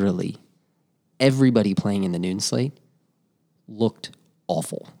literally everybody playing in the noon slate looked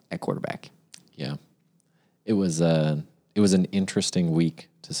awful at quarterback. Yeah. It was an interesting week,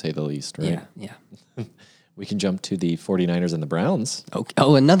 to say the least, right? Yeah. We can jump to the 49ers and the Browns. Okay.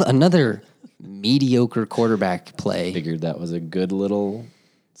 Oh, another mediocre quarterback play. Figured that was a good little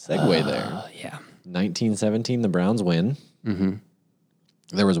segue there. Yeah. 19-17, the Browns win. Mm-hmm.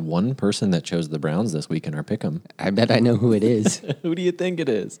 There was one person that chose the Browns this week in our pick'em. I bet I know who it is. Who do you think it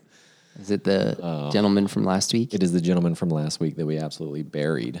is? Is it the gentleman from last week? It is the gentleman from last week that we absolutely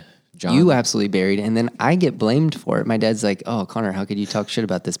buried. John. You absolutely buried, and then I get blamed for it. My dad's like, oh, Connor, how could you talk shit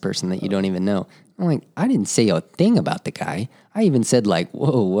about this person that you don't even know? I'm like, I didn't say a thing about the guy. I even said, like,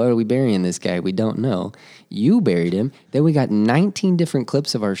 whoa, why are we burying this guy? We don't know. You buried him. Then we got 19 different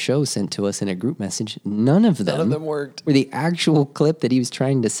clips of our show sent to us in a group message. None of them worked. Were the actual clip that he was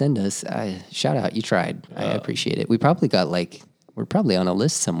trying to send us. Shout out, you tried. I appreciate it. We probably got, we're probably on a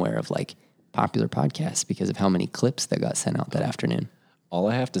list somewhere of, popular podcasts because of how many clips that got sent out that afternoon. All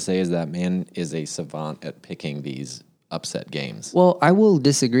I have to say is that man is a savant at picking these upset games. Well, I will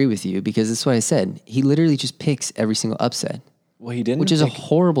disagree with you because that's what I said. He literally just picks every single upset. Well, he didn't, which is a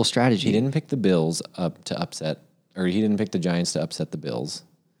horrible strategy. He didn't pick the Bills up to upset, or he didn't pick the Giants to upset the Bills.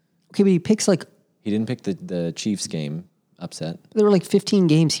 Okay, but he picks He didn't pick the Chiefs game upset. There were like 15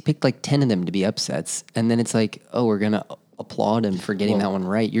 games. He picked like 10 of them to be upsets. And then it's like, oh, we're going to applaud him for getting that one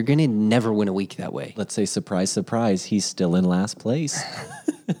right. You're going to never win a week that way. Let's say, surprise, surprise, he's still in last place.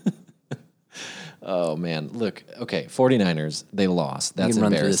 Oh, man. Look, okay, 49ers, they lost. That's you can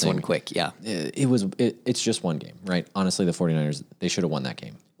run embarrassing. through this one quick, yeah. It's just one game, right? Honestly, the 49ers, they should have won that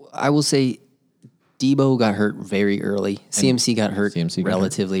game. I will say Debo got hurt very early. CMC got hurt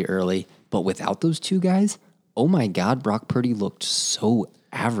relatively early. But without those two guys, oh my God, Brock Purdy looked so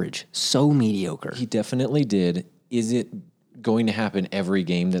average, so mediocre. He definitely did. Is it going to happen every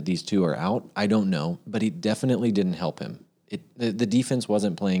game that these two are out? I don't know, but it definitely didn't help him. The defense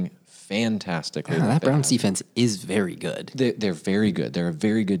wasn't playing fantastically. That Browns defense is very good. They're very good. They're a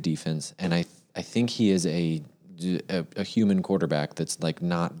very good defense, and I think he is a human quarterback that's like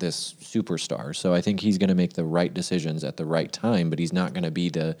not this superstar. So I think he's going to make the right decisions at the right time, but he's not going to be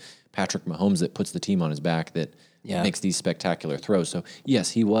the Patrick Mahomes that puts the team on his back that makes these spectacular throws. So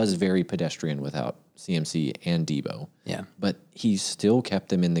yes, he was very pedestrian without CMC and Debo. Yeah. But he still kept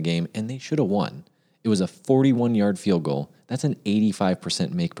them in the game, and they should have won. It was a 41-yard field goal. That's an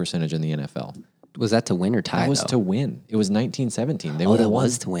 85% make percentage in the NFL. Was that to win or tie? That was to win. It was 19-17. They would have won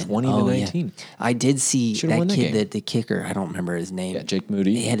 20-19. Yeah. I did see Should've that kid, the kicker. I don't remember his name. Yeah, Jake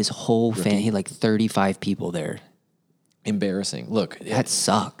Moody. He had his whole fan. He had like 35 people there. Embarrassing. Look, that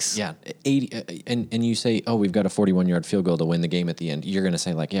sucks. Yeah, 80, and you say, oh, we've got a 41-yard field goal to win the game at the end. You're going to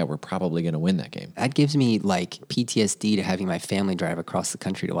say like, yeah, we're probably going to win that game. That gives me like PTSD to having my family drive across the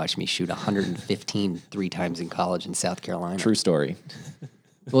country to watch me shoot 115 3 times in college in South Carolina. True story.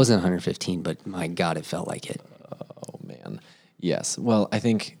 It wasn't 115, but my God, it felt like it. Oh, man. Yes. Well, I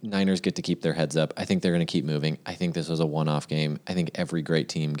think Niners get to keep their heads up. I think they're going to keep moving. I think this was a one-off game. I think every great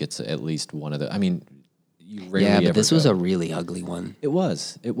team gets at least one of the... I mean, you rarely but this was a really ugly one. It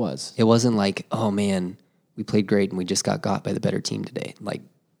was. It was. It wasn't like, oh, man, we played great and we just got by the better team today. Like,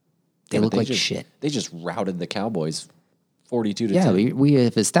 they look like shit. They just routed the Cowboys 42-10. Yeah, we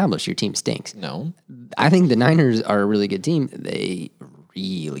have established your team stinks. No. I think the Niners are a really good team. They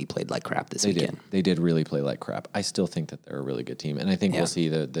really played like crap this weekend. They did really play like crap. I still think that they're a really good team, and I think we'll see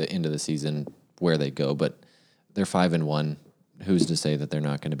the end of the season where they go. But they're 5-1. Who's to say that they're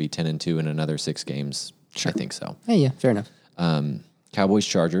not going to be 10-2 in another 6 games? Sure. I think so. Hey, yeah, fair enough. Cowboys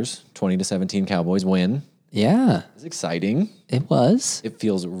Chargers 20-17. Cowboys win. Yeah, it's exciting. It was. It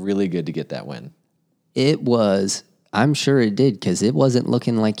feels really good to get that win. It was. I'm sure it did because it wasn't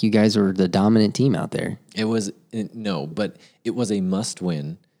looking like you guys were the dominant team out there. It was but it was a must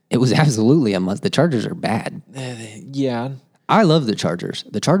win. It was absolutely a must. The Chargers are bad. Yeah. I love the Chargers.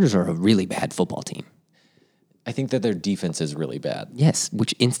 The Chargers are a really bad football team. I think that their defense is really bad. Yes,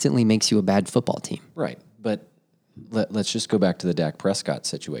 which instantly makes you a bad football team. Right. But let's just go back to the Dak Prescott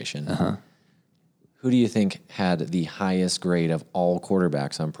situation. Uh-huh. Who do you think had the highest grade of all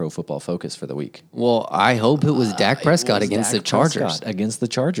quarterbacks on Pro Football Focus for the week? Well, I hope it was Dak Prescott against the Chargers. Against the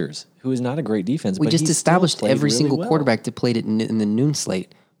Chargers, who is not a great defense. We just established every single well. quarterback that played it in the noon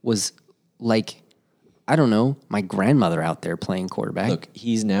slate was like, I don't know, my grandmother out there playing quarterback. Look,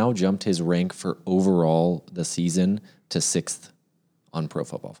 he's now jumped his rank for overall the season to 6th on Pro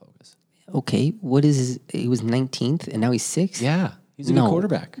Football Focus. Okay, what is he was 19th and now he's 6th? Yeah. He's a good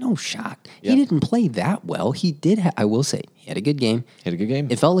quarterback. No shot. Yep. He didn't play that well. He did, I will say, he had a good game.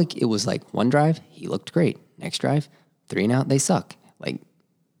 It felt like it was like one drive, he looked great. Next drive, 3 and out, they suck.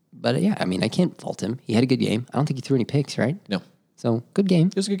 But yeah, I mean, I can't fault him. He had a good game. I don't think he threw any picks, right? No. So, good game.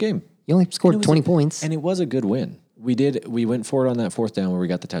 It was a good game. He only scored 20 points. And it was a good win. We went forward on that 4th down where we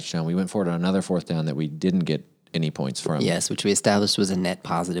got the touchdown. We went forward on another 4th down that we didn't get any points from. Yes, which we established was a net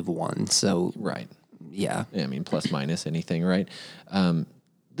positive 1. So, right. Yeah. I mean, plus minus anything, right?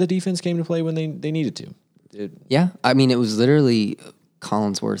 The defense came to play when they needed to. Yeah. I mean, it was literally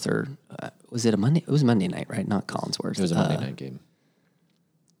Collinsworth or was it a Monday? It was Monday night, right? Not Collinsworth. It was a Monday night game.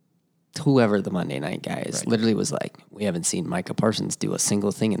 Whoever the Monday night guy is literally was like, we haven't seen Micah Parsons do a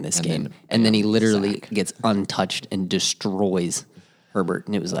single thing in this game. And then he literally gets untouched and destroys Herbert.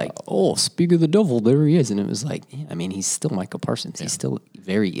 And it was like, oh, speak of the devil, there he is. And it was like, yeah, I mean, he's still Micah Parsons. Yeah. He's still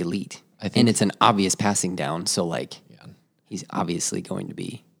very elite. And it's an obvious passing down, so he's obviously going to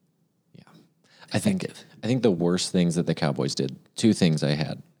be effective. I think the worst things that the Cowboys did, 2 things I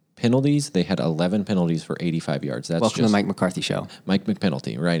had. Penalties, they had 11 penalties for 85 yards. That's Welcome to the Mike McCarthy show. Mike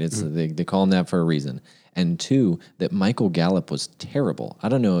McPenalty, right? It's they call him that for a reason. And 2, that Michael Gallup was terrible. I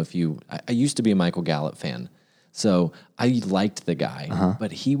don't know if I used to be a Michael Gallup fan, so I liked the guy,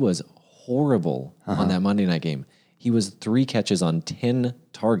 but he was horrible on that Monday night game. He was 3 catches on 10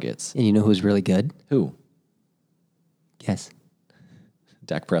 targets. And you know who's really good? Who? Guess.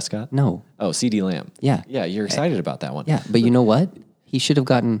 Dak Prescott? No. Oh, CeeDee Lamb. Yeah. Yeah, you're excited about that one. Yeah, but you know what? He should have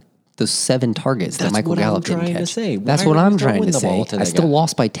gotten those 7 targets that That's Michael what I'm Gallup didn't trying to catch. say. That's Why what are you I'm trying throwing to the ball say. to I that still guy?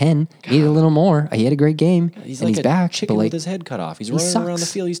 lost by 10. Needed a little more. He had a great game. He's and like he's a back. chicken But with his head cut off. He's running around the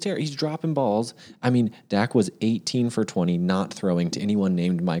sucks. field. He's dropping balls. I mean, Dak was 18 for 20, not throwing to anyone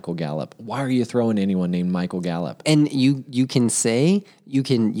named Michael Gallup. Why are you throwing to anyone named Michael Gallup? And you can say you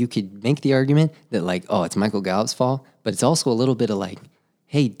could make the argument that like, oh, it's Michael Gallup's fault, but it's also a little bit of like,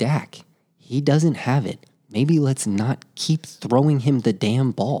 hey, Dak, he doesn't have it. Maybe let's not keep throwing him the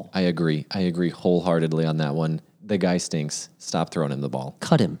damn ball. I agree wholeheartedly on that one. The guy stinks. Stop throwing him the ball.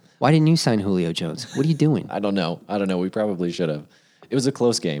 Cut him. Why didn't you sign Julio Jones? What are you doing? I don't know. We probably should have. It was a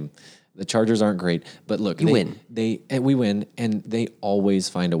close game. The Chargers aren't great, but look, We win, and they always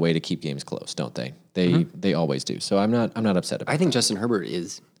find a way to keep games close, don't they? They always do. So I'm not upset about it. I think Justin Herbert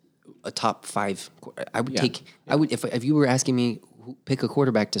is a top 5. I would Yeah. I would if you were asking me pick a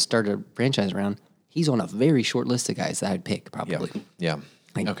quarterback to start a franchise around, he's on a very short list of guys that I'd pick probably. Yeah.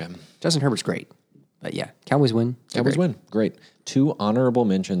 Like, Okay. Justin Herbert's great. But yeah, Cowboys win. They're Cowboys great. win. Great. 2 honorable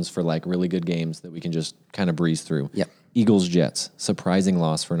mentions for like really good games that we can just kind of breeze through. Yep. Eagles Jets. Surprising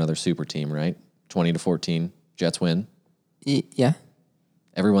loss for another super team, right? 20-14. Jets win. Yeah.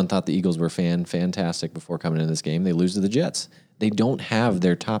 Everyone thought the Eagles were fantastic before coming into this game. They lose to the Jets. They don't have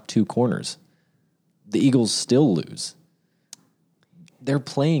their top 2 corners. The Eagles still lose. They're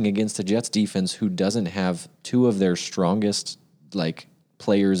playing against a Jets defense who doesn't have 2 of their strongest like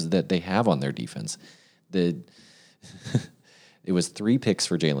players that they have on their defense. It was 3 picks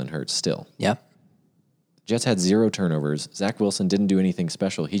for Jalen Hurts still. Yeah. Jets had 0 turnovers. Zach Wilson didn't do anything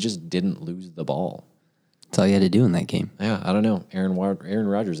special. He just didn't lose the ball. That's all you had to do in that game. Yeah, I don't know. Aaron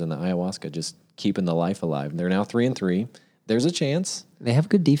Rodgers and the ayahuasca just keeping the life alive. They're now 3-3. There's a chance. They have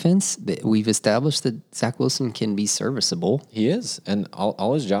good defense. We've established that Zach Wilson can be serviceable. He is. And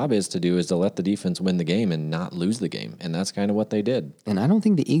all his job is to let the defense win the game and not lose the game. And that's kind of what they did. And I don't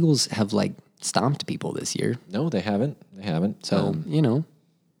think the Eagles have like stomped people this year. No, they haven't. So,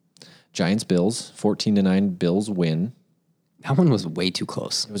 Giants Bills, 14-9 Bills win. that one was way too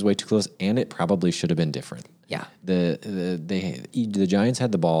close. It was way too close, and it probably should have been different. Yeah. The Giants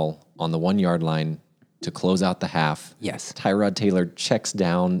had the ball on the 1-yard line to close out the half. Yes. Tyrod Taylor checks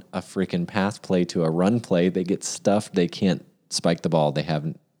down a freaking pass play to a run play. They get stuffed. They can't spike the ball. They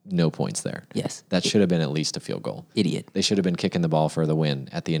have no points there. Yes. That should have been at least a field goal. Idiot. They should have been kicking the ball for the win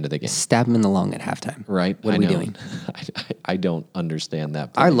at the end of the game. Stab him in the lung at halftime. Right? What are we doing? I don't understand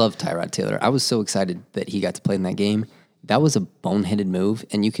that play. I love Tyrod Taylor. I was so excited that he got to play in that game. That was a boneheaded move,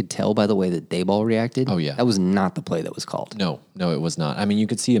 and you could tell by the way that Dayball reacted. Oh, yeah. That was not the play that was called. No, it was not. I mean, you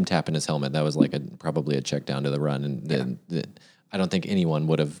could see him tapping his helmet. That was like probably a check down to the run, and I don't think anyone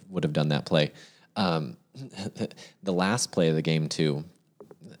would have done that play. The last play of the game too,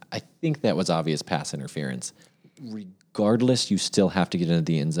 I think that was obvious pass interference. Regardless, you still have to get into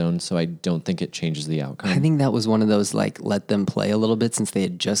the end zone, so I don't think it changes the outcome. I think that was one of those like let them play a little bit since they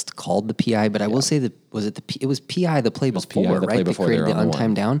had just called the PI. But I will say that it was PI the play before, PI the right? play before that they were created the on the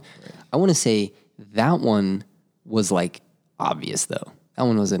untimed down. Right. I want to say that one was like obvious though. That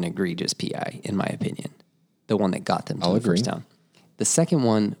one was an egregious PI in my opinion. The one that got them to the first down. The second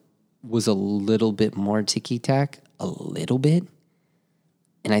one was a little bit more ticky-tack, a little bit.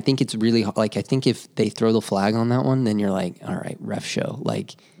 And I think it's really like I think if they throw the flag on that one, then you're like, all right, ref show.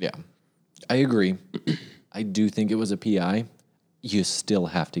 Like, yeah, I agree. I do think it was a PI. You still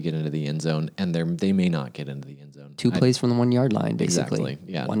have to get into the end zone, and they may not get into the end zone. 2 plays from the 1-yard line, basically.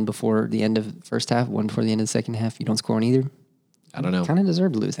 Exactly. Yeah, one before the end of the first half, one before the end of the second half. You don't score on either. I don't know. Kind of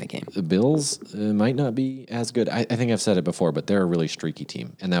deserve to lose that game. The Bills might not be as good. I think I've said it before, but they're a really streaky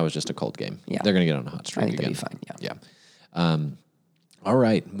team, and that was just a cold game. Yeah, they're going to get on a hot streak I think again. they'll be fine. Yeah. All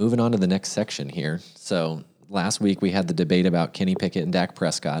right, moving on to the next section here. So last week we had the debate about Kenny Pickett and Dak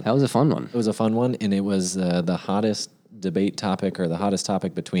Prescott. That was a fun one. It was a fun one, and it was the hottest debate topic or the hottest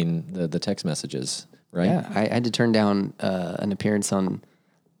topic between the text messages, right? Yeah, I had to turn down an appearance on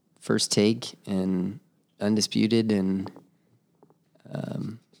First Take and Undisputed and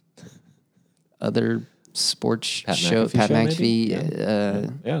other sports Pat show, McAfee Pat show,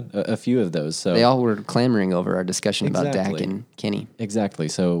 McAfee. Yeah, a few of those. So they all were clamoring over our discussion about Dak Exactly. and Kenny. Exactly.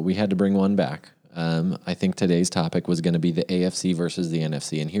 So we had to bring one back. I think today's topic was going to be the AFC versus the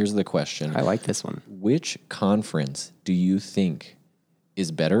NFC. And here's the question. I like this one. Which conference do you think is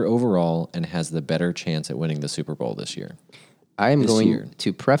better overall and has the better chance at winning the Super Bowl this year? I am going year.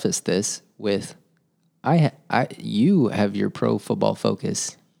 to preface this with you have your pro football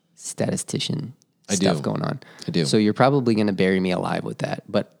focus statistician stuff going on. I do. So you're probably going to bury me alive with that.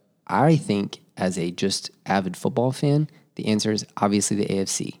 But I think as a just avid football fan, The answer is obviously the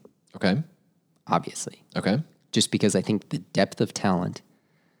AFC. Okay. Obviously. Okay. Just because I think the depth of talent,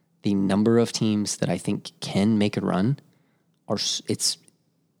 the number of teams that I think can make a run,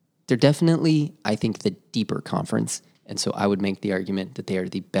 they're definitely, I think, the deeper conference. And so I would make the argument that they are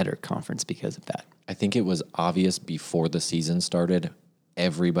the better conference because of that. I think it was obvious before the season started,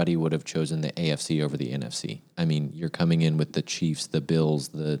 everybody would have chosen the AFC over the NFC. I mean, you're coming in with the Chiefs, the Bills,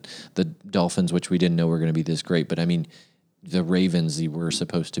 the Dolphins, which we didn't know were going to be this great. But I mean, the Ravens were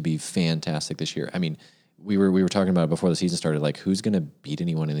supposed to be fantastic this year. I mean, we were talking about it before the season started, like who's going to beat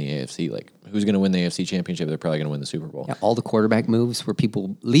anyone in the AFC? Like who's going to win the AFC championship? They're probably going to win the Super Bowl. Yeah, all the quarterback moves were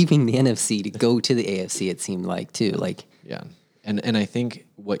people leaving the NFC to go to the AFC, it seemed like, too. Like, yeah. And I think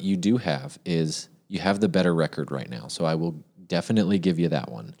what you do have is you have the better record right now. So I will definitely give you that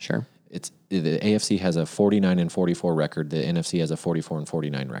one. Sure. It's the AFC has a 49-44 record. The NFC has a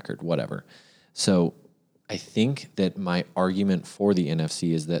 44-49 record, whatever. So I think that my argument for the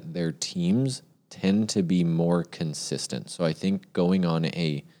NFC is that their teams tend to be more consistent. So I think going on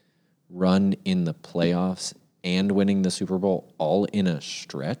a run in the playoffs and winning the Super Bowl all in a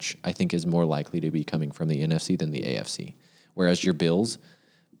stretch, I think is more likely to be coming from the NFC than the AFC. Whereas your Bills,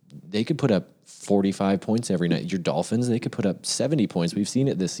 they could put up 45 points every night. Your Dolphins, they could put up 70 points. We've seen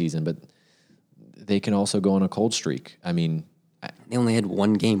it this season, but they can also go on a cold streak. I mean, they only had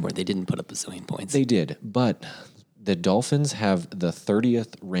one game where they didn't put up a zillion points. They did, but the Dolphins have the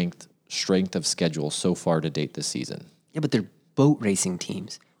 30th ranked strength of schedule so far to date this season. Yeah, but they're boat racing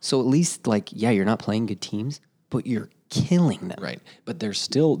teams. So at least, you're not playing good teams, but you're killing them. Right. But they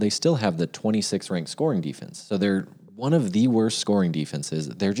still have the 26th ranked scoring defense. So they're one of the worst scoring defenses.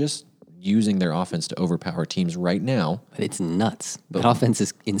 They're just using their offense to overpower teams right now. But it's nuts. That offense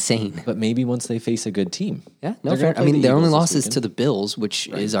is insane. But maybe once they face a good team. Yeah, no, fair. I mean, their only loss is to the Bills, which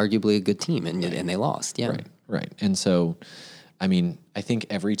is arguably a good team, and they lost. Yeah. Right. And so, I mean, I think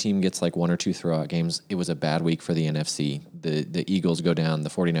every team gets like one or two throwout games. It was a bad week for the NFC. The Eagles go down, the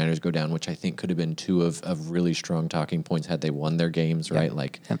 49ers go down, which I think could have been two of really strong talking points had they won their games,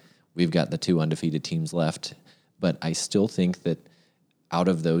 right? We've got the two undefeated teams left. But I still think that out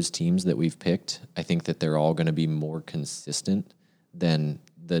of those teams that we've picked, I think that they're all going to be more consistent than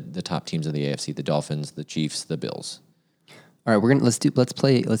the top teams of the AFC, the Dolphins, the Chiefs, the Bills. All right, let's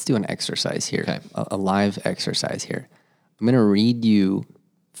do an exercise here. Okay. A live exercise here. I'm going to read you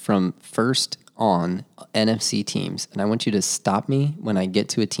from first on NFC teams, and I want you to stop me when I get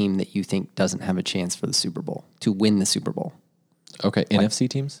to a team that you think doesn't have a chance for the Super Bowl, to win the Super Bowl. Okay, NFC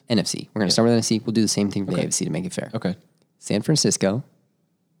teams? NFC. We're going to start with NFC. We'll do the same thing for the AFC to make it fair. Okay. San Francisco,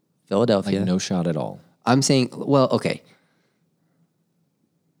 Philadelphia. Like no shot at all. I'm saying, well, okay.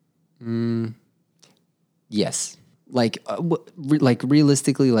 Yes.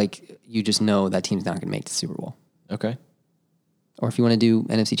 Realistically, you just know that team's not going to make the Super Bowl. Okay. Or if you want to do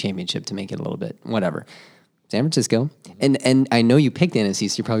NFC Championship to make it a little bit, whatever. San Francisco. And I know you picked the NFC,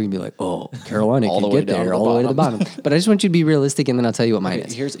 so you're probably going to be like, oh, Carolina can get there all the way to the bottom. But I just want you to be realistic, and then I'll tell you what mine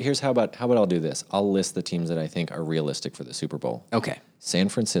is. Here's how about I'll do this. I'll list the teams that I think are realistic for the Super Bowl. Okay. San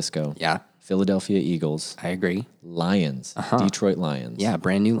Francisco. Yeah. Philadelphia Eagles. I agree. Lions. Detroit Lions. Yeah,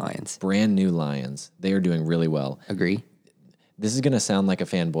 brand new Lions. Brand new Lions. They are doing really well. Agree. This is going to sound like a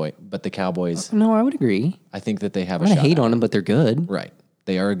fanboy, but the Cowboys. No, I would agree. I think that they have a shot. I hate on them, but they're good. Right.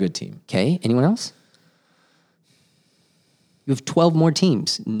 They are a good team. Okay. Anyone else? You have 12 more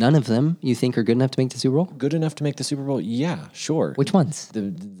teams. None of them you think are good enough to make the Super Bowl? Good enough to make the Super Bowl? Yeah, sure. Which ones?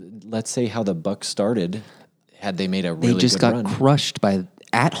 Let's say how the Bucs started. Had they made a really good run. They just got crushed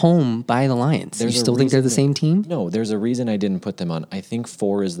at home by the Lions. You still think they're the same team? No, there's a reason I didn't put them on. I think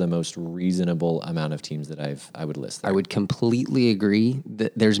 4 is the most reasonable amount of teams that I would list there. I would completely agree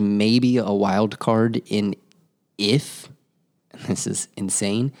that there's maybe a wild card in if, and this is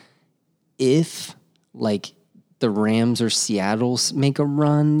insane, if the Rams or Seattle make a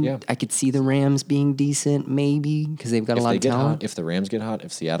run, I could see the Rams being decent maybe because they've got a lot of talent. If the Rams get hot,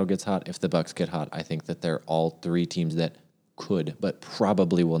 if Seattle gets hot, if the Bucs get hot, I think that they're all 3 teams that could, but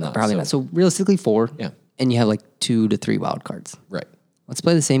probably will not. Probably not. So realistically 4. Yeah. And you have 2 to 3 wild cards. Right. Let's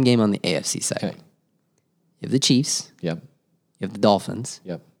play the same game on the AFC side. Okay. You have the Chiefs. Yep. You have the Dolphins.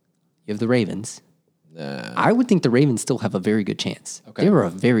 Yep. You have the Ravens. I would think the Ravens still have a very good chance. Okay. They were a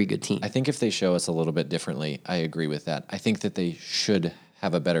very good team. I think if they show us a little bit differently, I agree with that. I think that they should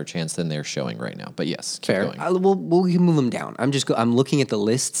have a better chance than they're showing right now. But yes, keep fair. going. We can move them down. I'm looking at the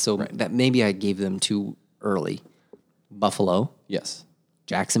list, so that maybe I gave them too early. Buffalo. Yes.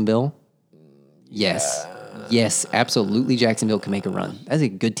 Jacksonville. Yes. Yes, absolutely. Jacksonville can make a run. That's a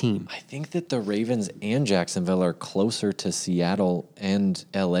good team. I think that the Ravens and Jacksonville are closer to Seattle and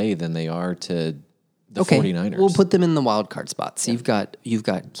LA than they are to the 49ers. We'll put them in the wild card spot. So you've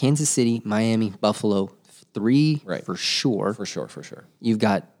got Kansas City, Miami, Buffalo, 3 for sure. For sure. You've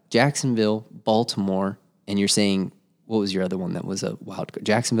got Jacksonville, Baltimore, and you're saying, what was your other one that was a wild card?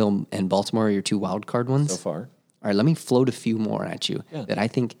 Jacksonville and Baltimore are your 2 wild card ones? So far. All right, let me float a few more at you that I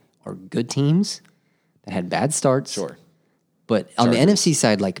think are good teams that had bad starts. Sure. But on the NFC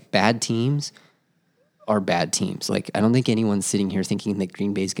side, like, bad teams are bad teams. Like, I don't think anyone's sitting here thinking that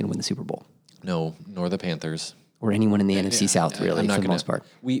Green Bay is going to win the Super Bowl. No, nor the Panthers. Or anyone in the NFC South, really, for the most part.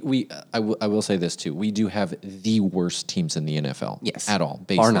 I will say this, too. We do have the worst teams in the NFL. Yes. At all.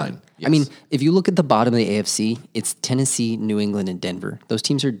 Baseline. Bar none. Yes. I mean, if you look at the bottom of the AFC, it's Tennessee, New England, and Denver. Those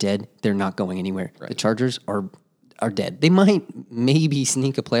teams are dead. They're not going anywhere. Right. The Chargers are dead. They might maybe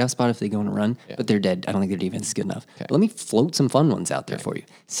sneak a playoff spot if they go on a run, but they're dead. I don't think their defense is good enough. Okay. But let me float some fun ones out there for you.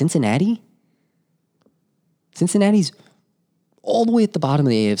 Cincinnati's all the way at the bottom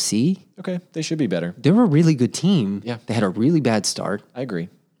of the AFC. Okay, they should be better. They're a really good team. Yeah. They had a really bad start. I agree.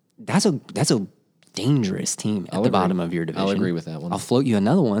 That's a dangerous team at the bottom of your division. I'll agree with that one. I'll float you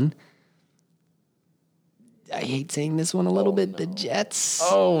another one. I hate saying this one a little bit. No. The Jets.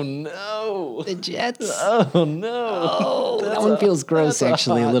 Oh, no. The Jets. Oh, no. Oh, that one feels gross,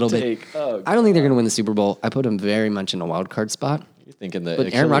 actually, a little bit. Oh, I don't think they're going to win the Super Bowl. I put them very much in a wild card spot. You're thinking that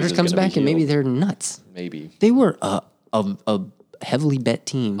but Aaron Rodgers comes back and maybe they're nuts. Maybe. They were a heavily bet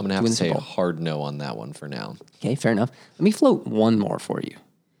team. I'm going to have to say a hard no on that one for now. Okay, fair enough. Let me float one more for you,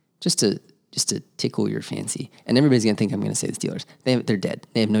 just to tickle your fancy. And everybody's going to think I'm going to say the Steelers. They're dead.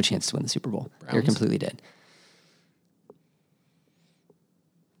 They have no chance to win the Super Bowl. Browns? They're completely dead.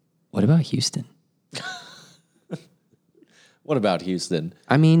 What about Houston? What about Houston?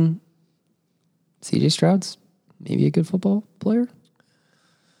 I mean, C.J. Stroud's maybe a good football player.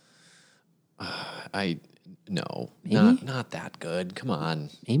 No, not that good. Come on.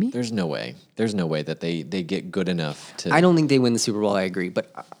 Maybe? There's no way that they get good enough to. I don't think they win the Super Bowl. I agree,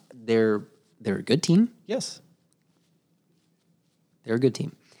 but they're a good team. Yes, they're a good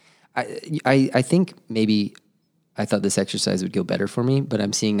team. I think maybe I thought this exercise would go better for me, but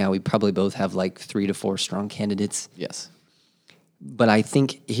I'm seeing now we probably both have like 3 to 4 strong candidates. Yes, but I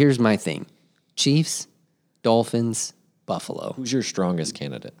think here's my thing: Chiefs, Dolphins, Buffalo. Who's your strongest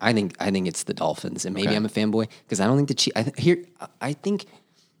candidate? I think it's the Dolphins, and maybe I'm a fanboy because I don't think the Chiefs. I think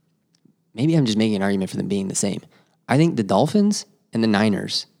maybe I'm just making an argument for them being the same. I think the Dolphins and the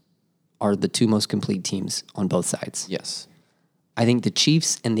Niners are the 2 most complete teams on both sides. Yes. I think the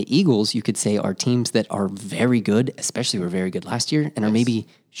Chiefs and the Eagles, you could say, are teams that are very good, especially were very good last year, and are maybe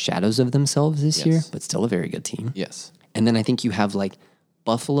shadows of themselves this year, but still a very good team. Yes. And then I think you have like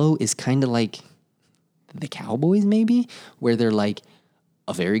Buffalo is kind of like the Cowboys maybe, where they're like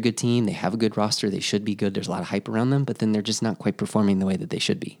a very good team. They have a good roster. They should be good. There's a lot of hype around them, but then they're just not quite performing the way that they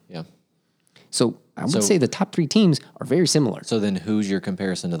should be. Yeah. So I would say the top 3 teams are very similar. So then who's your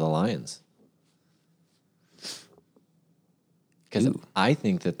comparison to the Lions? Because I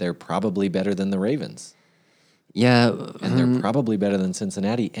think that they're probably better than the Ravens. Yeah. And they're probably better than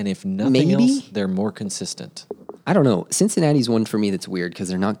Cincinnati. And if nothing else, they're more consistent. I don't know. Cincinnati's one for me that's weird because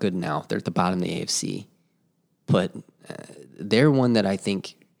they're not good now. They're at the bottom of the AFC. But they're one that I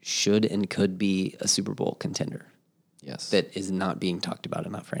think should and could be a Super Bowl contender. Yes. That is not being talked about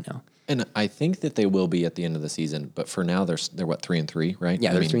enough right now. And I think that they will be at the end of the season. But for now, they're what, 3-3, right?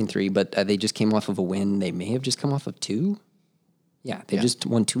 Yeah, they're 3-3. But they just came off of a win. They may have just come off of 2. Yeah, they just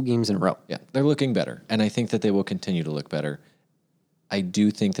won 2 games in a row. Yeah, they're looking better. And I think that they will continue to look better. I do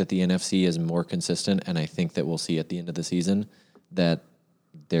think that the NFC is more consistent, and I think that we'll see at the end of the season that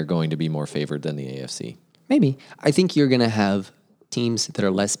they're going to be more favored than the AFC. Maybe. I think you're going to have teams that are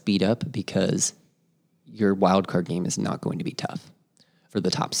less beat up because your wild card game is not going to be tough for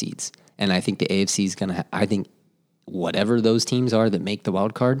the top seeds. And I think the AFC is going to I think whatever those teams are that make the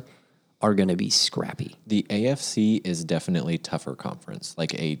wild card are going to be scrappy. The AFC is definitely tougher conference,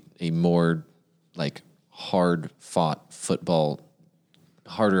 like a more like hard-fought football,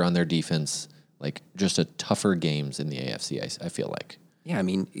 harder on their defense, like just a tougher games in the AFC, I feel like. Yeah, I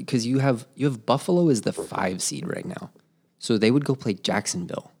mean, because you have Buffalo as the 5 seed right now. So they would go play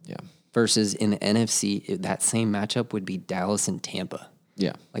Jacksonville. Yeah. Versus in the NFC, that same matchup would be Dallas and Tampa.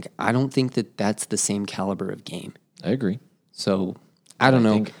 Yeah. Like, I don't think that that's the same caliber of game. I agree. So I don't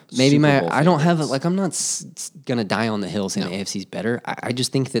know. Maybe I don't have it. Like, I'm not going to die on the hill saying the AFC's better. I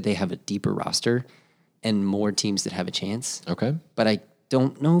just think that they have a deeper roster and more teams that have a chance. Okay. But I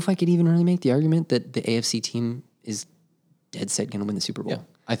don't know if I could even really make the argument that the AFC team is dead set going to win the Super Bowl. Yeah.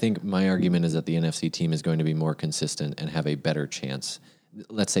 I think my argument is that the NFC team is going to be more consistent and have a better chance.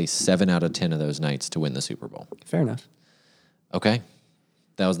 Let's say 7 out of 10 of those nights to win the Super Bowl. Fair enough. Okay.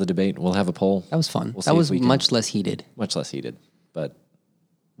 that was the debate. We'll have a poll. That was fun. We'll that was much less heated. Much less heated, but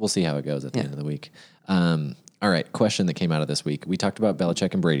we'll see how it goes at the end of the week. All right, question that came out of this week. We talked about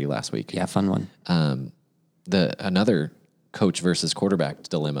Belichick and Brady last week. Yeah, fun one. Another coach versus quarterback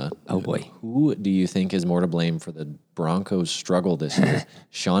dilemma. Oh, boy. Who do you think is more to blame for the Broncos' struggle this year?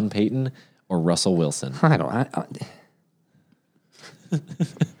 Sean Payton or Russell Wilson? I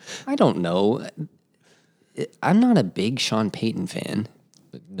don't know. I'm not a big Sean Payton fan.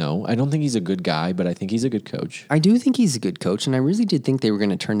 No, I don't think he's a good guy, but I think he's a good coach. I do think he's a good coach, and I really did think they were going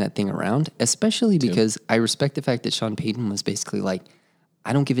to turn that thing around, especially because I respect the fact that Sean Payton was basically like,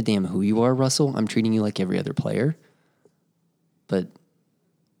 I don't give a damn who you are, Russell. I'm treating you like every other player. But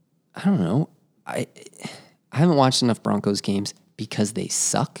I don't know. I haven't watched enough Broncos games because they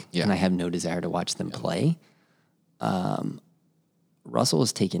suck, and I have no desire to watch them play. Russell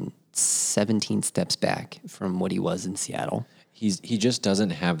has taken 17 steps back from what he was in Seattle. He just doesn't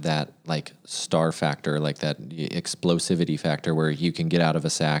have that like star factor, like that explosivity factor where you can get out of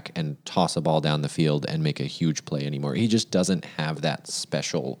a sack and toss a ball down the field and make a huge play anymore. He just doesn't have that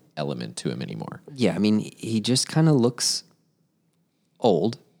special element to him anymore. Yeah, I mean, he just kind of looks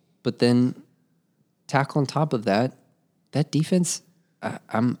old, but then tackle on top of that defense,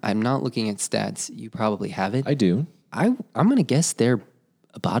 I'm not looking at stats. You probably have it. I do. I'm going to guess they're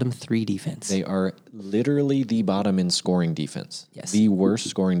a bottom 3 defense. They are literally the bottom in scoring defense. Yes. The worst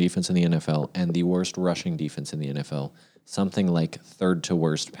scoring defense in the NFL and the worst rushing defense in the NFL. Something like third to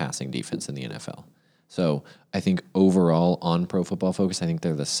worst passing defense in the NFL. So I think overall on Pro Football Focus, I think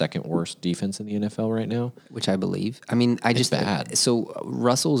they're the second worst defense in the NFL right now. Which I believe. I mean, It's bad. So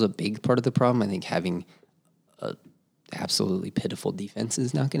Russell's a big part of the problem. I think having a absolutely pitiful defense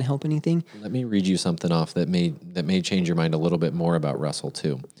is not going to help anything. Let me read you something off that may change your mind a little bit more about Russell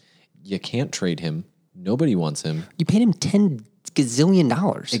too. You can't trade him. Nobody wants him. You paid him $10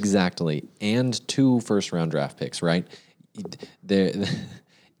 gazillion. Exactly. And 2 first-round draft picks, right?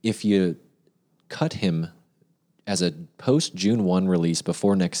 If you cut him as a post-June 1 release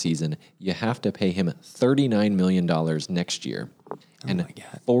before next season, you have to pay him $39 million next year and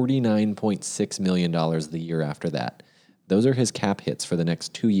 $49.6 million the year after that. Those are his cap hits for the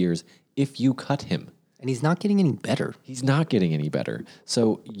next 2 years if you cut him. And he's not getting any better. He's not getting any better.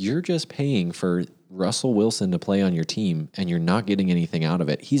 So you're just paying for Russell Wilson to play on your team, and you're not getting anything out of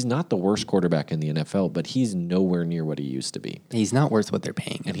it. He's not the worst quarterback in the NFL, but he's nowhere near what he used to be. He's not worth what they're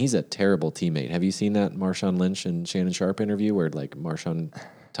paying. And he's a terrible teammate. Have you seen that Marshawn Lynch and Shannon Sharp interview where like Marshawn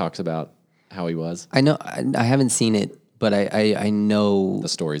talks about how he was? I know. I haven't seen it, but I know the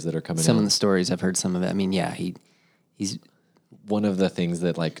stories that are coming out. Some of the stories, I've heard some of it. I mean, yeah, he's one of the things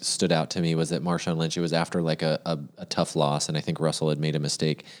that like stood out to me was that Marshawn Lynch, it was after like a tough loss, and I think Russell had made a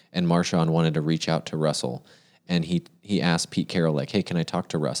mistake, and Marshawn wanted to reach out to Russell, and he asked Pete Carroll like, hey, can I talk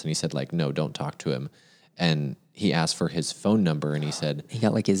to Russ? And he said like, no, don't talk to him. And he asked for his phone number, and he said he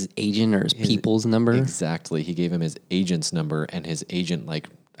got like his agent or his people's number. Exactly. He gave him his agent's number, and his agent like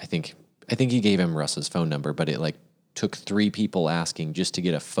I think he gave him Russ's phone number, but it like took 3 people asking just to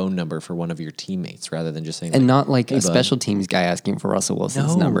get a phone number for one of your teammates rather than just saying... And not like hey, a special teams guy asking for Russell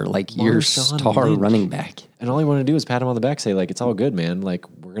Wilson's number, like your Marshawn star Lynch. running back. And all he wanted to do was pat him on the back, say, like, it's all good, man. Like,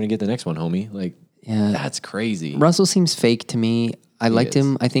 we're going to get the next one, homie. Like, yeah, that's crazy. Russell seems fake to me. I liked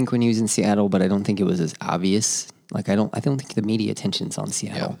him, I think, when he was in Seattle, but I don't think it was as obvious. Like, I don't think the media attention's on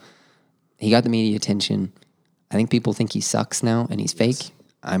Seattle. Yeah. He got the media attention. I think people think he sucks now, and he's fake.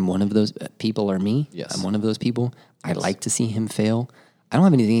 I'm one of those people, or me. Yes. I'm one of those people. I'd like to see him fail. I don't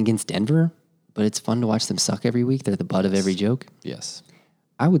have anything against Denver, but it's fun to watch them suck every week. They're the butt of every joke. Yes.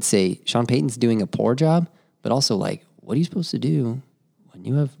 I would say Sean Payton's doing a poor job, but also, like, what are you supposed to do when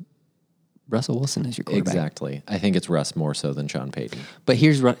you have Russell Wilson as your quarterback? Exactly. I think it's Russ more so than Sean Payton. But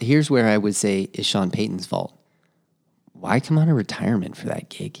here's where I would say is Sean Payton's fault. Why come out of retirement for that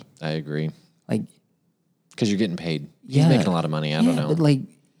gig? I agree. Like, because you're getting paid. He's making a lot of money. I don't know. But like,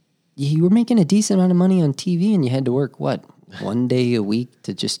 you were making a decent amount of money on TV, and you had to work what, 1 day a week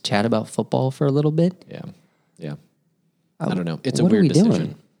to just chat about football for a little bit. Yeah. I don't know. It's a what weird are we decision.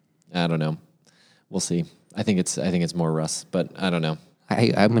 doing? I don't know. We'll see. I think it's more Russ, but I don't know.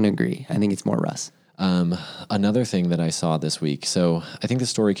 I'm going to agree. I think it's more Russ. Another thing that I saw this week, so I think the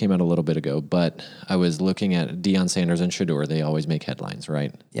story came out a little bit ago, but I was looking at Deion Sanders and Shedeur. They always make headlines,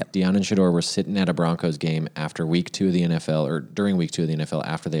 right? Yep. Deion and Shedeur were sitting at a Broncos game after week 2 of the NFL, or during week 2 of the NFL,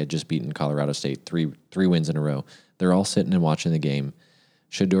 after they had just beaten Colorado State, three wins in a row. They're all sitting and watching the game.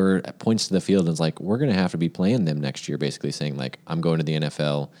 Shedeur points to the field and is like, we're going to have to be playing them next year, basically saying, like, I'm going to the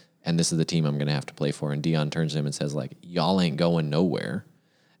NFL, and this is the team I'm going to have to play for. And Deion turns to him and says, like, y'all ain't going nowhere.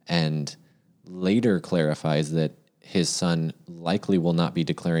 And later clarifies that his son likely will not be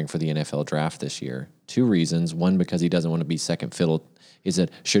declaring for the NFL draft this year. 2 reasons. One, because he doesn't want to be second fiddle. He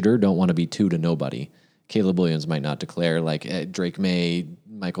said, Shedeur don't want to be 2 to nobody. Caleb Williams might not declare, like Drake May,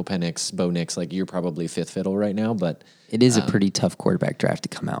 Michael Penix, Bo Nix, like you're probably 5th fiddle right now, but it is a pretty tough quarterback draft to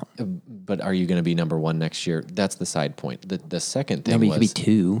come out. But are you going to be number 1 next year? That's the side point. The second thing No, but was... you could be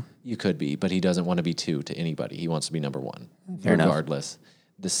 2. You could be, but he doesn't want to be 2 to anybody. He wants to be number 1, Fair regardless. Enough.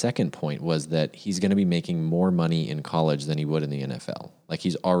 The second point was that he's going to be making more money in college than he would in the NFL. Like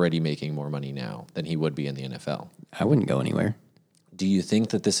he's already making more money now than he would be in the NFL. I wouldn't go anywhere. Do you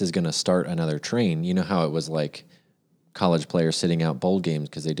think that this is going to start another train? You know how it was like college players sitting out bowl games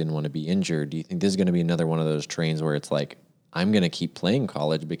because they didn't want to be injured. Do you think this is going to be another one of those trains where it's like, I'm going to keep playing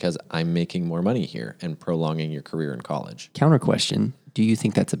college because I'm making more money here and prolonging your career in college? Counter question. Do you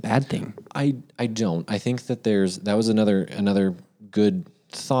think that's a bad thing? I don't. I think that that was another good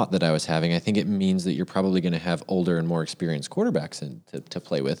thought that I was having. I think it means that you're probably going to have older and more experienced quarterbacks to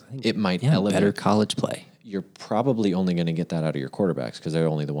play with. It might elevate better college play. You're probably only going to get that out of your quarterbacks because they're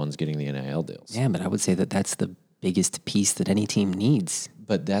only the ones getting the NIL deals. Yeah, but I would say that that's the biggest piece that any team needs.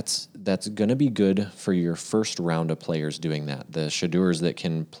 But that's going to be good for your first round of players doing that. The Shedeurs that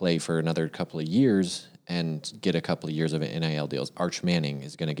can play for another couple of years and get a couple of years of NIL deals. Arch Manning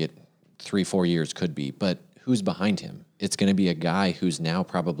is going to get 3-4 years, could be, but who's behind him? It's going to be a guy who's now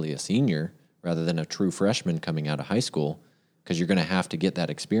probably a senior rather than a true freshman coming out of high school because you're going to have to get that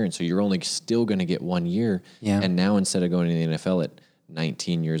experience. So you're only still going to get 1 year. Yeah. And now instead of going to the NFL at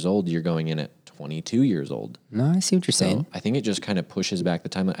 19 years old, you're going in at 22 years old. No, I see what you're saying. I think it just kind of pushes back the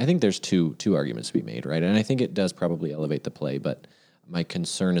timeline. I think there's two arguments to be made, right? And I think it does probably elevate the play, but my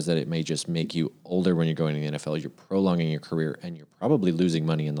concern is that it may just make you older when you're going to the NFL. You're prolonging your career, and you're probably losing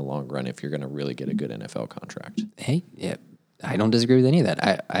money in the long run if you're going to really get a good NFL contract. Hey, yeah, I don't disagree with any of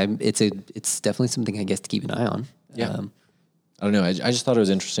that. It's definitely something I guess to keep an eye on. Yeah. I don't know. I just thought it was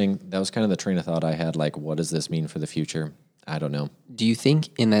interesting. That was kind of the train of thought I had. Like, what does this mean for the future? I don't know. Do you think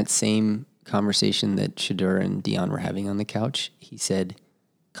in that same conversation that Shedeur and Dion were having on the couch, he said,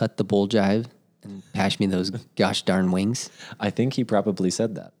 cut the bull jive and pass me those gosh darn wings? I think he probably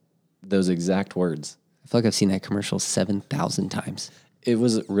said that. Those exact words. I feel like I've seen that commercial 7,000 times. It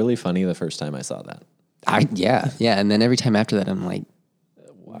was really funny the first time I saw that. Yeah. And then every time after that, I'm like,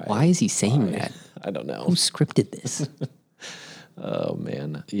 why is he saying that? I don't know. Who scripted this? Oh,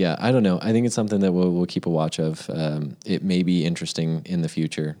 man. Yeah, I don't know. I think it's something that we'll keep a watch of. It may be interesting in the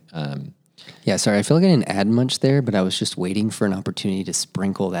future. Yeah, sorry. I feel like I didn't add much there, but I was just waiting for an opportunity to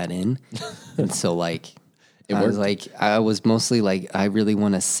sprinkle that in. And so, like, I was mostly like, I really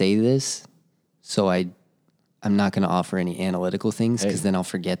want to say this, so I'm not going to offer any analytical things because then I'll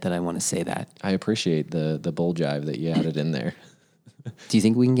forget that I want to say that. I appreciate the bull jive that you added in there. Do you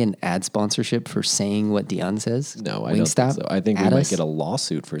think we can get an ad sponsorship for saying what Dion says? No, I don't think so. I think we might get a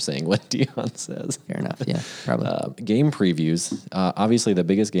lawsuit for saying what Dion says. Fair enough. Yeah, probably. Game previews. Obviously, the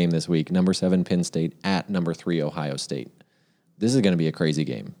biggest game this week, number 7 Penn State at number 3 Ohio State. This is going to be a crazy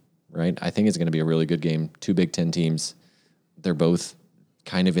game, right? I think it's going to be a really good game. 2 Big Ten teams. They're both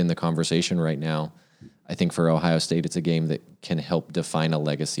kind of in the conversation right now. I think for Ohio State, it's a game that can help define a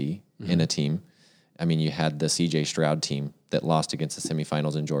legacy in a team. I mean, you had the C.J. Stroud team that lost against the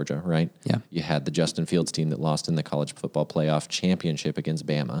semifinals in Georgia, right? Yeah. You had the Justin Fields team that lost in the college football playoff championship against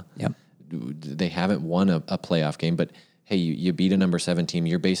Bama. Yeah. They haven't won a playoff game, but hey, you beat a number 7 team.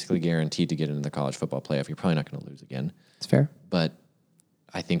 You're basically guaranteed to get into the college football playoff. You're probably not going to lose again. It's fair. But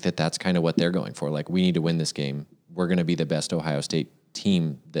I think that that's kind of what they're going for. Like, we need to win this game. We're going to be the best Ohio State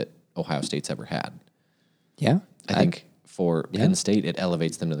team that Ohio State's ever had. Yeah. I think for Penn State, it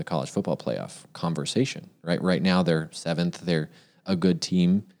elevates them to the college football playoff conversation, right? Right now, they're 7th. They're a good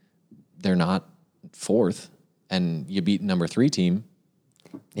team. They're not 4th. And you beat number 3 team.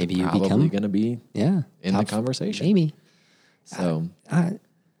 Maybe you probably become going to be in the conversation. Maybe. So, I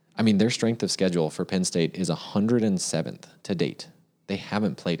mean, their strength of schedule for Penn State is 107th to date. They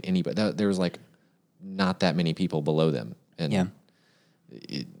haven't played anybody. There was like not that many people below them. And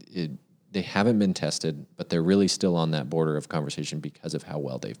they haven't been tested, but they're really still on that border of conversation because of how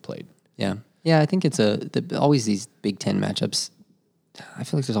well they've played. Yeah. Yeah, I think it's always these Big Ten matchups. I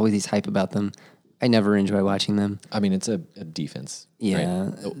feel like there's always these hype about them. I never enjoy watching them. I mean, it's a defense. Yeah.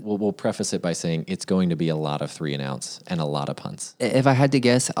 Right? We'll preface it by saying it's going to be a lot of 3 and outs and a lot of punts. If I had to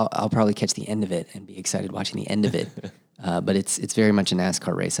guess, I'll probably catch the end of it and be excited watching the end of it. But it's very much a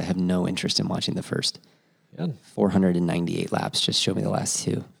NASCAR race. I have no interest in watching the first. Yeah. 498 laps. Just show me the last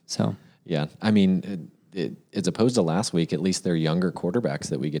 2. So. Yeah, I mean, as opposed to last week, at least they're younger quarterbacks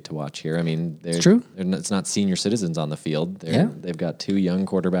that we get to watch here. I mean, It's true. It's not senior citizens on the field. Yeah. They've got 2 young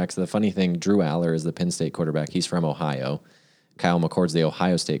quarterbacks. The funny thing, Drew Aller is the Penn State quarterback. He's from Ohio. Kyle McCord's the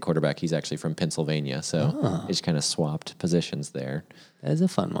Ohio State quarterback. He's actually from Pennsylvania. So they just kind of swapped positions there. That is a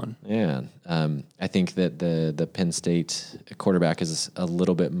fun one. Yeah. I think that the Penn State quarterback is a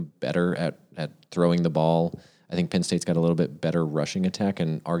little bit better at throwing the ball. I think Penn State's got a little bit better rushing attack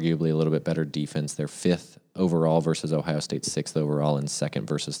and arguably a little bit better defense. They're 5th overall versus Ohio State's 6th overall, and 2nd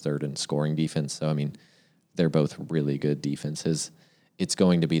versus 3rd in scoring defense. So, I mean, they're both really good defenses. It's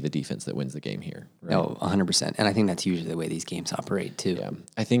going to be the defense that wins the game here. Right? No, 100%. And I think that's usually the way these games operate, too. Yeah.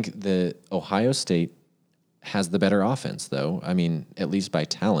 I think the Ohio State has the better offense, though. I mean, at least by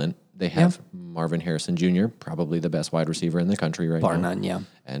talent. They have Marvin Harrison Jr., probably the best wide receiver in the country right now. Bar none, yeah.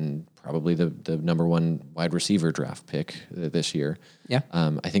 And probably the number 1 wide receiver draft pick this year. Yeah.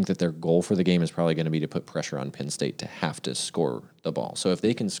 I think that their goal for the game is probably going to be to put pressure on Penn State to have to score the ball. So if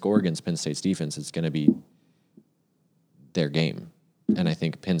they can score against Penn State's defense, it's going to be their game. And I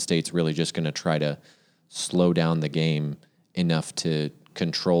think Penn State's really just going to try to slow down the game enough to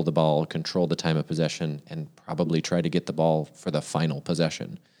control the ball, control the time of possession, and probably try to get the ball for the final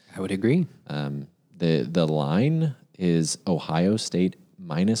possession. I would agree. The line is Ohio State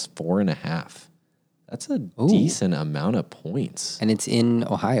 -4.5. That's a decent amount of points. And it's in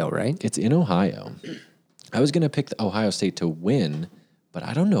Ohio, right? It's in Ohio. I was going to pick the Ohio State to win, but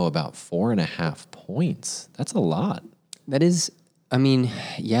I don't know about 4.5 points. That's a lot. That is, I mean,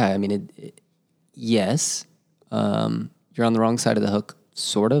 yeah, I mean, yes. You're on the wrong side of the hook,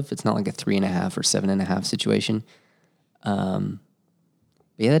 sort of. It's not like a 3.5 or 7.5 situation.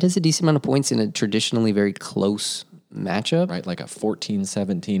 Yeah, that is a decent amount of points in a traditionally very close matchup. Right, like a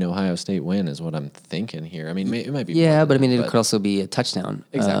 14-17 Ohio State win is what I'm thinking here. I mean, it might be. Yeah, but I mean, it could also be a touchdown.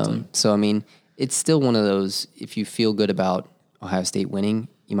 Exactly. So, I mean, it's still one of those, if you feel good about Ohio State winning,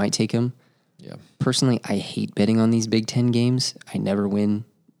 you might take them. Yeah. Personally, I hate betting on these Big Ten games. I never win,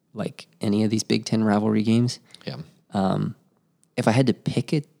 like, any of these Big Ten rivalry games. Yeah. If I had to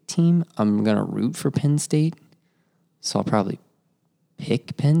pick a team, I'm going to root for Penn State. So I'll probably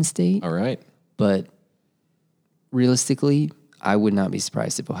pick Penn State. All right. But realistically, I would not be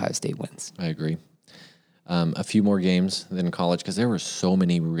surprised if Ohio State wins. I agree. A few more games than college, because there were so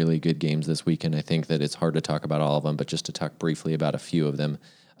many really good games this weekend. I think that it's hard to talk about all of them, but just to talk briefly about a few of them,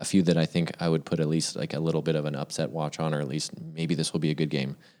 a few that I think I would put at least like a little bit of an upset watch on, or at least maybe this will be a good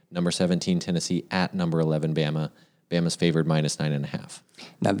game. Number 17, Tennessee at number 11, Bama. Bama's favored -9.5.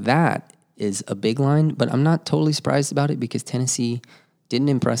 Now that is a big line, but I'm not totally surprised about it because Tennessee didn't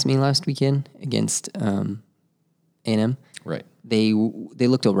impress me last weekend against A&M. Right. They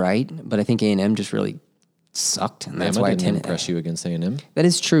looked all right, but I think A&M just really sucked, and that's Bama why didn't impress you against A&M. That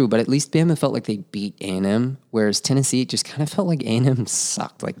is true, but at least Bama felt like they beat A&M, whereas Tennessee just kind of felt like A&M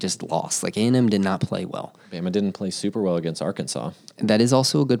sucked, like just lost. Like A&M did not play well. Bama didn't play super well against Arkansas. That is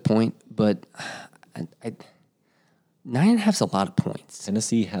also a good point, but 9.5's a lot of points.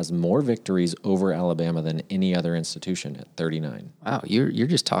 Tennessee has more victories over Alabama than any other institution at 39. Wow, you're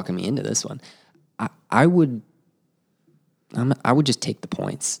just talking me into this one. I would just take the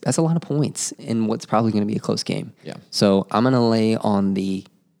points. That's a lot of points in what's probably going to be a close game. Yeah. So I'm going to lay on the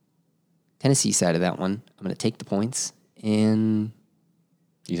Tennessee side of that one. I'm going to take the points. And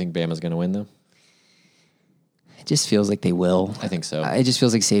Do you think Bama's going to win, though? it just feels like they will. I think so. It just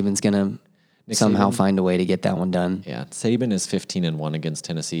feels like Saban's going to somehow find a way to get that one done. Yeah, Saban is 15-1 against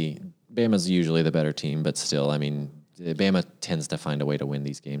Tennessee. Bama's usually the better team, but still, I mean, Bama tends to find a way to win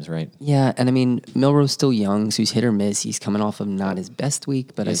these games, right? Yeah, and I mean, Milroe's still young, so he's hit or miss. He's coming off of not his best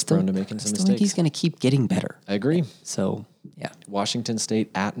week, but I still prone to making some think mistakes. he's going to keep getting better. I agree. So, yeah. Washington State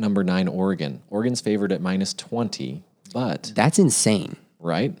at number 9, Oregon. Oregon's favored at -20, but That's insane.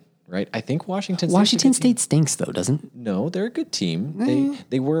 right. I think Washington State stinks, though, doesn't? No, they're a good team.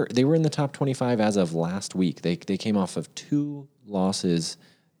 They were in the top 25 as of last week. They came off of 2 losses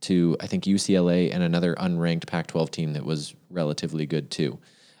to, I think, UCLA and another unranked Pac-12 team that was relatively good too.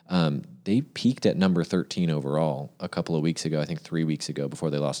 They peaked at number 13 overall a couple of weeks ago, I think 3 weeks ago, before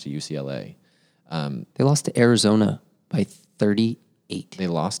they lost to UCLA. They lost to Arizona by 38. They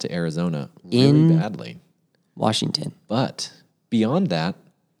lost to Arizona really badly. Washington. But beyond that,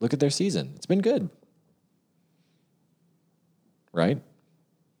 look at their season. It's been good. Right?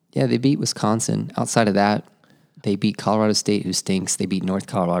 Yeah, they beat Wisconsin. Outside of that, they beat Colorado State, who stinks. They beat North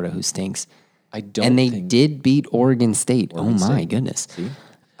Colorado, who stinks. And they did beat Oregon State. Oregon my State. goodness. See?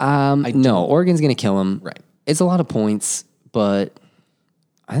 No, Oregon's going to kill them. Right. It's a lot of points, but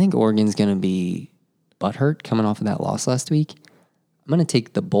I think Oregon's going to be butthurt coming off of that loss last week. I'm going to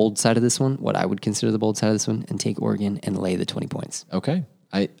take the bold side of this one, what I would consider the bold side of this one, and take Oregon and lay the 20 points. Okay.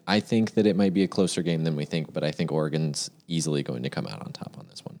 I think that it might be a closer game than we think, but I think Oregon's easily going to come out on top on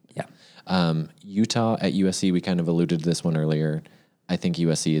this one. Yeah. Utah at USC, we kind of alluded to this one earlier. I think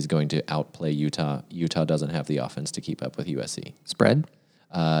USC is going to outplay Utah. Utah doesn't have the offense to keep up with USC. Spread?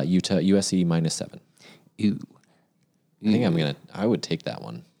 USC -7. Ooh. I think I would take that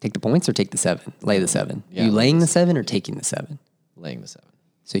one. Take the points or take the 7? Lay the 7. Yeah, you laying the 7 or taking the 7? Laying the 7.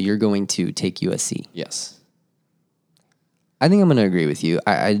 So you're going to take USC. Yes. I think I'm going to agree with you.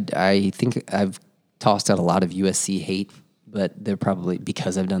 I think I've tossed out a lot of USC hate, but they're probably,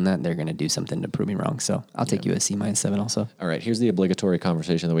 because I've done that, they're going to do something to prove me wrong. So I'll take USC -7 also. All right, here's the obligatory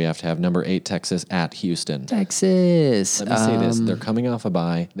conversation that we have to have. Number 8, Texas at Houston. Texas. Let me say this. They're coming off a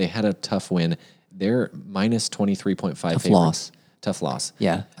bye. They had a tough win. They're -23.5 Tough favorites. loss. Tough loss.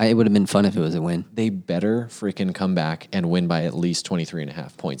 Yeah, it would have been fun if it was a win. They better freaking come back and win by at least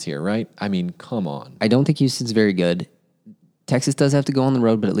 23.5 points here, right? I mean, come on. I don't think Houston's very good. Texas does have to go on the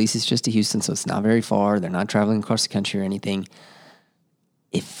road, but at least it's just to Houston, so it's not very far. They're not traveling across the country or anything.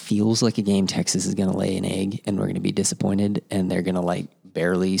 It feels like a game Texas is going to lay an egg, and we're going to be disappointed, and they're going to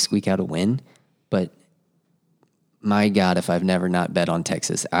barely squeak out a win. But my God, if I've never not bet on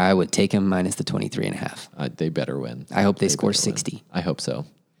Texas, I would take them minus the 23.5. They better win. I hope they score 60. I hope so.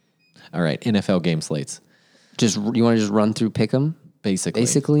 All right, NFL game slates. You want to just run through pick 'em?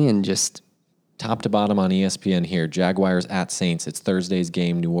 Basically, and just... Top to bottom on ESPN here. Jaguars at Saints. It's Thursday's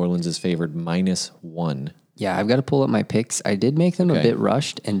game. New Orleans is favored -1. Yeah, I've got to pull up my picks. I did make them a bit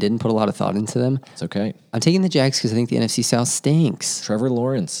rushed and didn't put a lot of thought into them. It's okay. I'm taking the Jags because I think the NFC South stinks. Trevor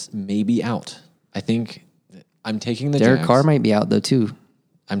Lawrence may be out. I think I'm taking the Derek Jags. Carr might be out, though, too.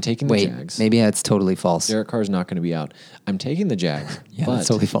 I'm taking the Jags. Maybe that's totally false. Derek Carr's not going to be out. I'm taking the Jags. Yeah, but that's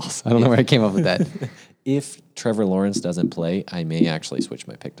totally false. I don't know where I came up with that. If Trevor Lawrence doesn't play, I may actually switch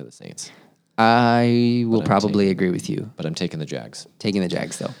my pick to the Saints. I will probably agree with you. But I'm taking the Jags. Taking the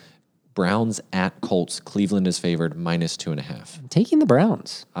Jags, though. Browns at Colts. Cleveland is favored -2.5. I'm taking the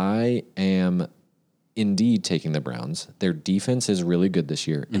Browns. I am indeed taking the Browns. Their defense is really good this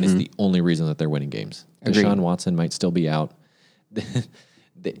year, and it's the only reason that they're winning games. Agreed. Deshaun Watson might still be out.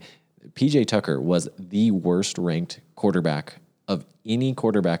 PJ Tucker was the worst ranked quarterback of any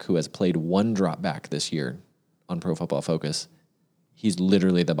quarterback who has played one drop back this year on Pro Football Focus. He's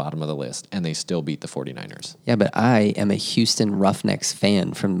literally the bottom of the list, and they still beat the 49ers. Yeah, but I am a Houston Roughnecks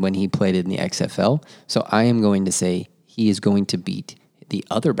fan from when he played in the XFL, so I am going to say he is going to beat the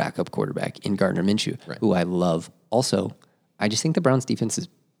other backup quarterback in Gardner Minshew, who I love. Also, I just think the Browns' defense is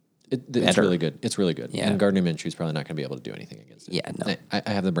It's really good. It's really good. Yeah. And Gardner Minshew's probably not going to be able to do anything against it. Yeah, no.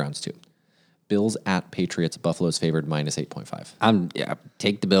 I have the Browns, too. Bills at Patriots. Buffalo's favored -8.5.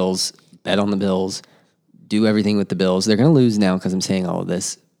 Take the Bills, bet on the Bills, do everything with the Bills. They're going to lose now because I'm saying all of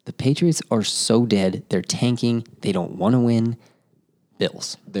this. The Patriots are so dead. They're tanking. They don't want to win.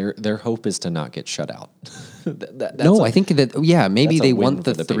 Bills. Their hope is to not get shut out. I think that, maybe that's a they win want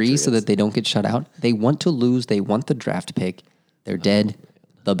for the the 3 so Patriots. that they don't get shut out. They want to lose. They want the draft pick. They're dead.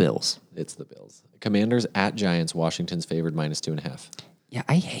 The Bills. It's the Bills. Commanders at Giants. Washington's favored -2.5. Yeah,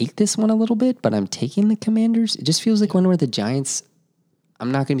 I hate this one a little bit, but I'm taking the Commanders. It just feels like one where the Giants...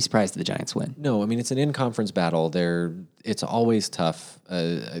 I'm not going to be surprised if the Giants win. No, I mean, it's an in-conference battle. It's always tough.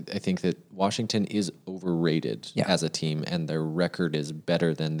 I think that Washington is overrated as a team, and their record is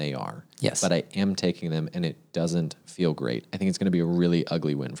better than they are. Yes. But I am taking them, and it doesn't feel great. I think it's going to be a really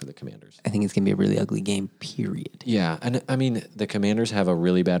ugly win for the Commanders. I think it's going to be a really ugly game, period. Yeah, and I mean, the Commanders have a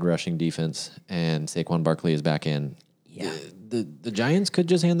really bad rushing defense, and Saquon Barkley is back in. Yeah. The Giants could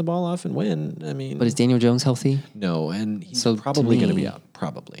just hand the ball off and win. I mean, But is Daniel Jones healthy? no, and he's So probably to going to me- be out.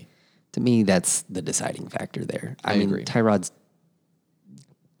 Probably. To me, that's the deciding factor there. I mean, agree. Tyrod's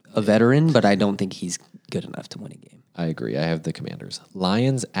a veteran, but I don't think he's good enough to win a game. I agree. I have the Commanders.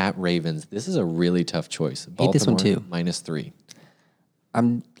 Lions at Ravens. This is a really tough choice. Hate this one too. -3.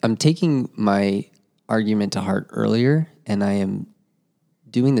 I'm taking my argument to heart earlier, and I am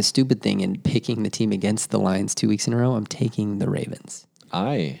doing the stupid thing and picking the team against the Lions 2 weeks in a row. I'm taking the Ravens.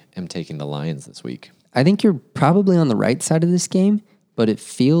 I am taking the Lions this week. I think you're probably on the right side of this game, but it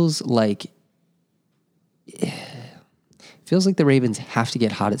feels like the Ravens have to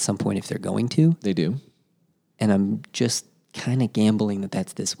get hot at some point if they're going to, They do. and I'm just kind of gambling that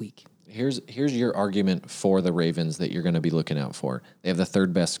that's this week. Here's your argument for the Ravens that you're going to be looking out for. They have the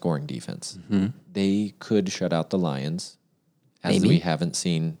third best scoring defense. Mm-hmm. They could shut out the Lions, as Maybe. we haven't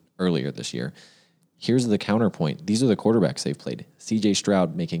seen earlier this year. Here's the counterpoint. These are the quarterbacks they've played. C.J.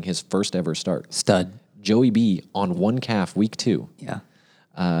 Stroud making his first ever start. Stud. Joey B on one calf, week 2. Yeah.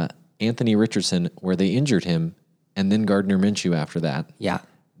 Anthony Richardson, where they injured him, and then Gardner Minshew after that. Yeah.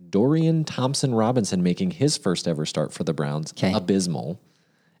 Dorian Thompson-Robinson making his first ever start for the Browns. Okay. Abysmal.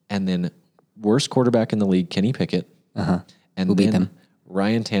 And then worst quarterback in the league, Kenny Pickett. Uh-huh. And Who then beat them?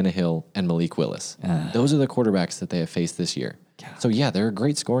 Ryan Tannehill and Malik Willis. Those are the quarterbacks that they have faced this year. So, yeah, they're a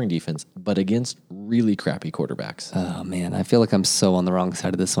great scoring defense, but against really crappy quarterbacks. Oh, man. I feel like I'm so on the wrong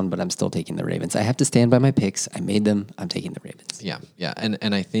side of this one, but I'm still taking the Ravens. I have to stand by my picks. I made them. I'm taking the Ravens. Yeah.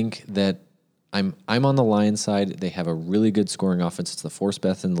 And I think that I'm on the Lions side. They have a really good scoring offense. It's the fourth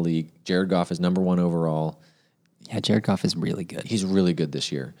best in the league. Jared Goff is number one overall. Yeah, Jared Goff is really good. He's really good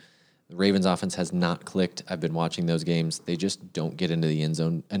this year. The Ravens offense has not clicked. I've been watching those games. They just don't get into the end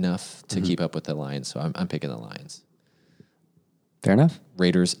zone enough to keep up with the Lions. So I'm picking the Lions. Fair enough.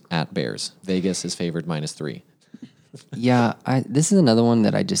 Raiders at Bears. Vegas is favored -3. Yeah, this is another one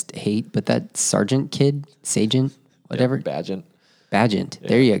that I just hate, but that Sargent kid, whatever. Badgent. Badgent. Yeah.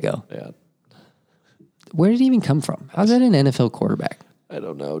 There you go. Yeah. Where did he even come from? How's that an NFL quarterback? I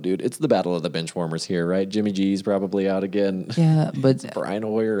don't know, dude. It's the battle of the bench warmers here, right? Jimmy G's probably out again. Yeah, but Brian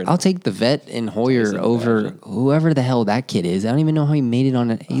Hoyer. I'll take the vet and Hoyer over whoever the hell that kid is. I don't even know how he made it on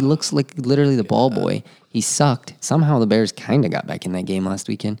it. He looks like literally the ball boy. He sucked. Somehow the Bears kind of got back in that game last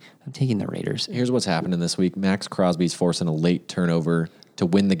weekend. I'm taking the Raiders. Here's what's happening this week. Max Crosby's forcing a late turnover to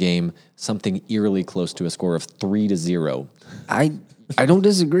win the game, something eerily close to a score of 3-0. I don't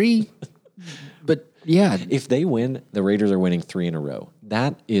disagree, but yeah. If they win, the Raiders are winning 3 in a row.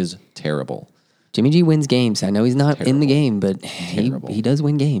 That is terrible. Jimmy G wins games. I know he's not in the game, but he does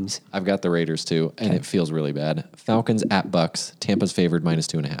win games. I've got the Raiders too, and it feels really bad. Falcons at Bucks. Tampa's favored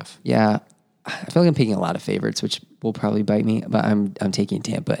 -2.5. Yeah. I feel like I'm picking a lot of favorites, which will probably bite me, but I'm taking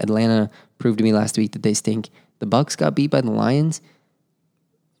Tampa. Atlanta proved to me last week that they stink. The Bucks got beat by the Lions,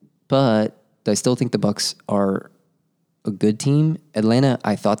 but I still think the Bucks are a good team. Atlanta,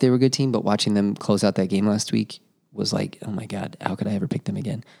 I thought they were a good team, but watching them close out that game last week was like, oh my God, how could I ever pick them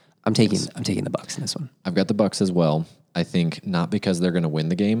again? I'm taking the Bucks in this one. I've got the Bucks as well. I think not because they're going to win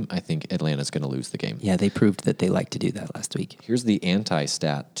the game. I think Atlanta's going to lose the game. Yeah, they proved that they like to do that last week. Here's the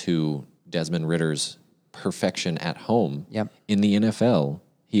anti-stat to Desmond Ritter's perfection at home. Yep. In the NFL,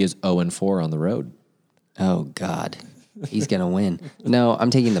 he is 0-4 on the road. Oh, God. He's going to win. No,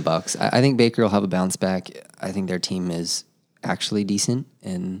 I'm taking the Bucks. I think Baker will have a bounce back. I think their team is actually decent,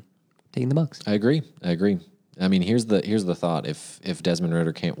 and taking the Bucks. I agree. I mean, here's the thought. If Desmond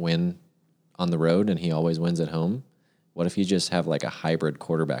Ridder can't win on the road and he always wins at home, what if you just have like a hybrid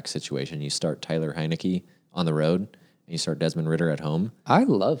quarterback situation? You start Tyler Heineke on the road, and you start Desmond Ridder at home. I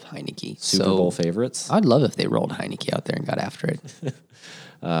love Heineke. Super Bowl favorites. I'd love if they rolled Heineke out there and got after it.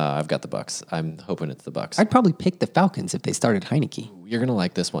 I've got the Bucks. I'm hoping it's the Bucks. I'd probably pick the Falcons if they started Heineke. You're going to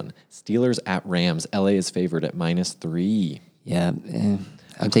like this one. Steelers at Rams. LA is favored at -3. Yeah,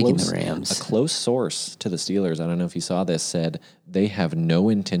 I'm taking the Rams. A close source to the Steelers, I don't know if you saw this, said they have no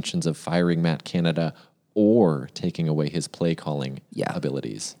intentions of firing Matt Canada or taking away his play calling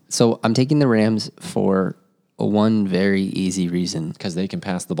abilities. So I'm taking the Rams for one very easy reason. Because they can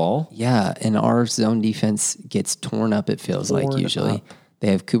pass the ball? Yeah, and our zone defense gets torn up, it feels like, usually.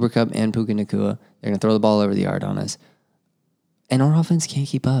 They have Cooper Kupp and Puka Nacua. They're going to throw the ball over the yard on us. And our offense can't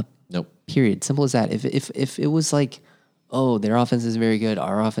keep up. Nope. Period. Simple as that. If it was like, oh, their offense is very good,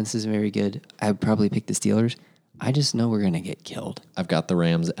 our offense is very good, I'd probably pick the Steelers. I just know we're going to get killed. I've got the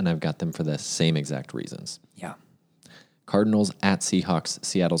Rams, and I've got them for the same exact reasons. Yeah. Cardinals at Seahawks.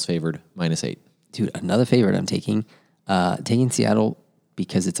 Seattle's favored -8. Dude, another favorite I'm taking. Taking Seattle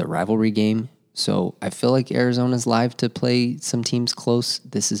because it's a rivalry game. So I feel like Arizona's live to play some teams close.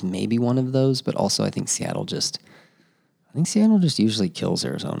 This is maybe one of those, but also I think Seattle just usually kills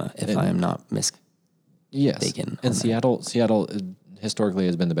Arizona, if I am not mistaken. Yes, and Seattle historically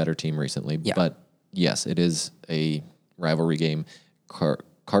has been the better team recently. Yeah. But yes, it is a rivalry game.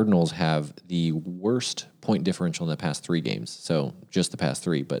 Cardinals have the worst point differential in the past 3 games, so just the past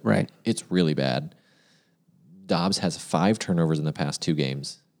 3, but it's really bad. Dobbs has 5 turnovers in the past 2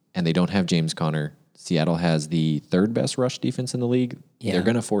 games, and they don't have James Conner. Seattle has the 3rd best rush defense in the league. Yeah. They're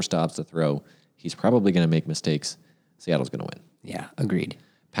going to force Dobbs to throw. He's probably going to make mistakes. Seattle's going to win. Yeah, agreed.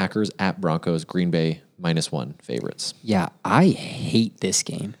 Packers at Broncos. Green Bay -1 favorites. Yeah, I hate this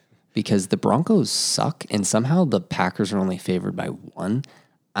game because the Broncos suck, and somehow the Packers are only favored by 1.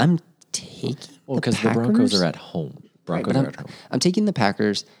 I'm taking because the Broncos are at home. Broncos are at home. I'm taking the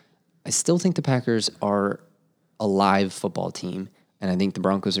Packers. I still think the Packers are a live football team, and I think the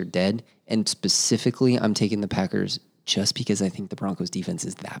Broncos are dead. And specifically, I'm taking the Packers just because I think the Broncos defense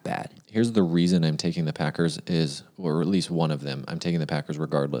is that bad. Here's the reason I'm taking the Packers or at least one of them, I'm taking the Packers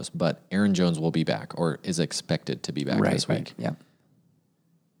regardless, but Aaron Jones will be back or is expected to be back this week. Yeah.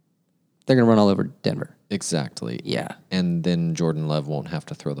 They're going to run all over Denver. Exactly. Yeah. And then Jordan Love won't have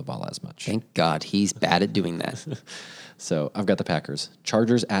to throw the ball as much. Thank God he's bad at doing that. So I've got the Packers.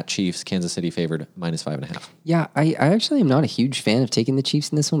 Chargers at Chiefs. Kansas City favored -5.5. Yeah, I actually am not a huge fan of taking the Chiefs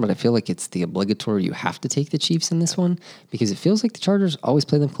in this one, but I feel like it's the obligatory you have to take the Chiefs in this one because it feels like the Chargers always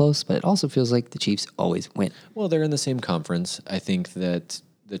play them close, but it also feels like the Chiefs always win. Well, they're in the same conference. I think that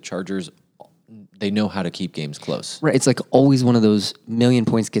the Chargers, they know how to keep games close. Right, it's like always one of those million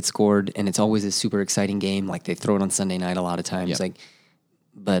points get scored, and it's always a super exciting game. Like they throw it on Sunday night a lot of times. Yep.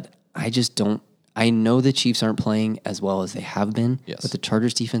 But I just don't. I know the Chiefs aren't playing as well as they have been, Yes. but the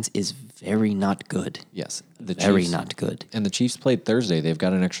Chargers defense is very not good. Yes. Very not good. And the Chiefs played Thursday. They've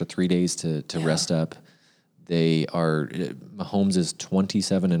got an extra 3 days to rest up. They are, Mahomes is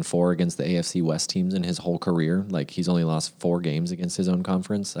 27-4 against the AFC West teams in his whole career. Like he's only lost 4 games against his own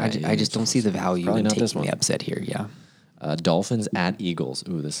conference. I just don't see the value probably in not this taking one. the upset here. Yeah. Dolphins at Eagles.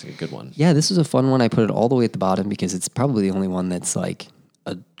 Ooh, this is a good one. Yeah, this is a fun one. I put it all the way at the bottom because it's probably the only one that's like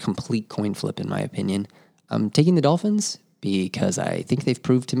a complete coin flip in my opinion. I'm taking the Dolphins because I think they've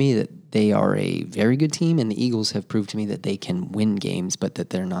proved to me that they are a very good team, and the Eagles have proved to me that they can win games, but that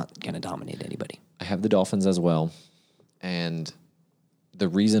they're not going to dominate anybody. I have the Dolphins as well. And the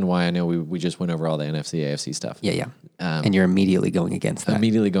reason why I know we just went over all the NFC, AFC stuff. Yeah. And you're immediately going against that.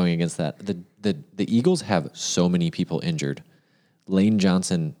 Immediately going against that. The Eagles have so many people injured. Lane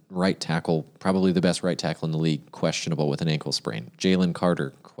Johnson, right tackle, probably the best right tackle in the league, questionable with an ankle sprain. Jalen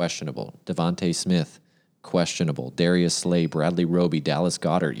Carter, questionable. Devontae Smith, questionable. Darius Slay, Bradley Roby, Dallas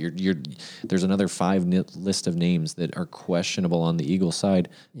Goedert. There's another 5 list of names that are questionable on the Eagles side.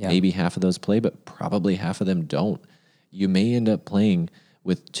 Yeah. Maybe half of those play, but probably half of them don't. You may end up playing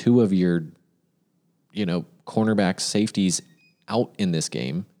with 2 of your, cornerback safeties out in this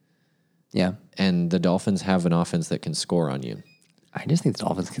game. Yeah. And the Dolphins have an offense that can score on you. I just think the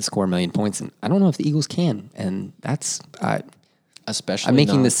Dolphins can score 1 million points, and I don't know if the Eagles can. And that's Especially I'm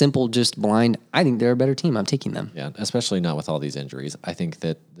making not, the simple, just blind. I think they're a better team. I'm taking them. Yeah, especially not with all these injuries. I think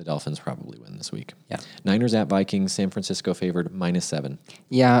that the Dolphins probably win this week. Yeah. Niners at Vikings. San Francisco favored -7.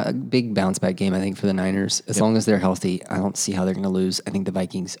 Yeah, a big bounce back game, I think, for the Niners. As long as they're healthy, I don't see how they're going to lose. I think the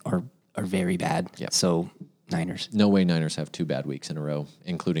Vikings are very bad. Yep. So, Niners. No way Niners have 2 bad weeks in a row,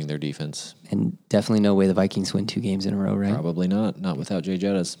 including their defense. And definitely no way the Vikings win 2 games in a row, right? Probably not. Not without Jay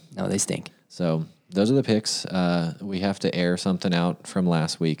Jettas. No, they stink. So those are the picks. We have to air something out from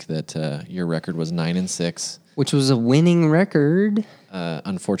last week that your record was 9-6. Which was a winning record.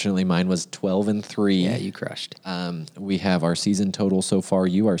 Unfortunately, mine was 12-3. Yeah, you crushed. We have our season total so far.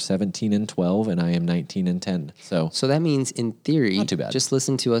 You are 17-12, and I am 19-10. So that means, in theory, not too bad. Just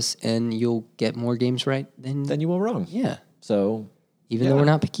listen to us and you'll get more games right than Then you were wrong. Yeah. So Even though we're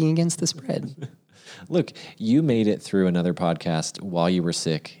not picking against the spread. Look, you made it through another podcast while you were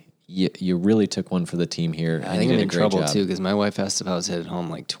sick. You really took one for the team here. I think I'm in trouble, too, because my wife asked if I was headed home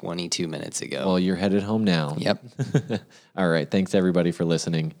like 22 minutes ago. Well, you're headed home now. Yep. All right. Thanks, everybody, for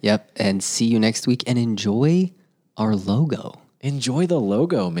listening. Yep. And see you next week. And enjoy our logo. Enjoy the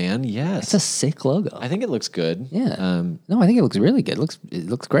logo, man. Yes. It's a sick logo. I think it looks good. Yeah. No, I think it looks really good. It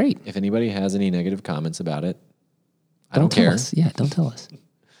looks great. If anybody has any negative comments about it, I Don't don't tell care. us. Yeah, don't tell us.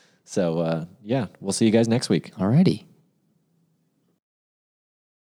 So, we'll see you guys next week. Alrighty.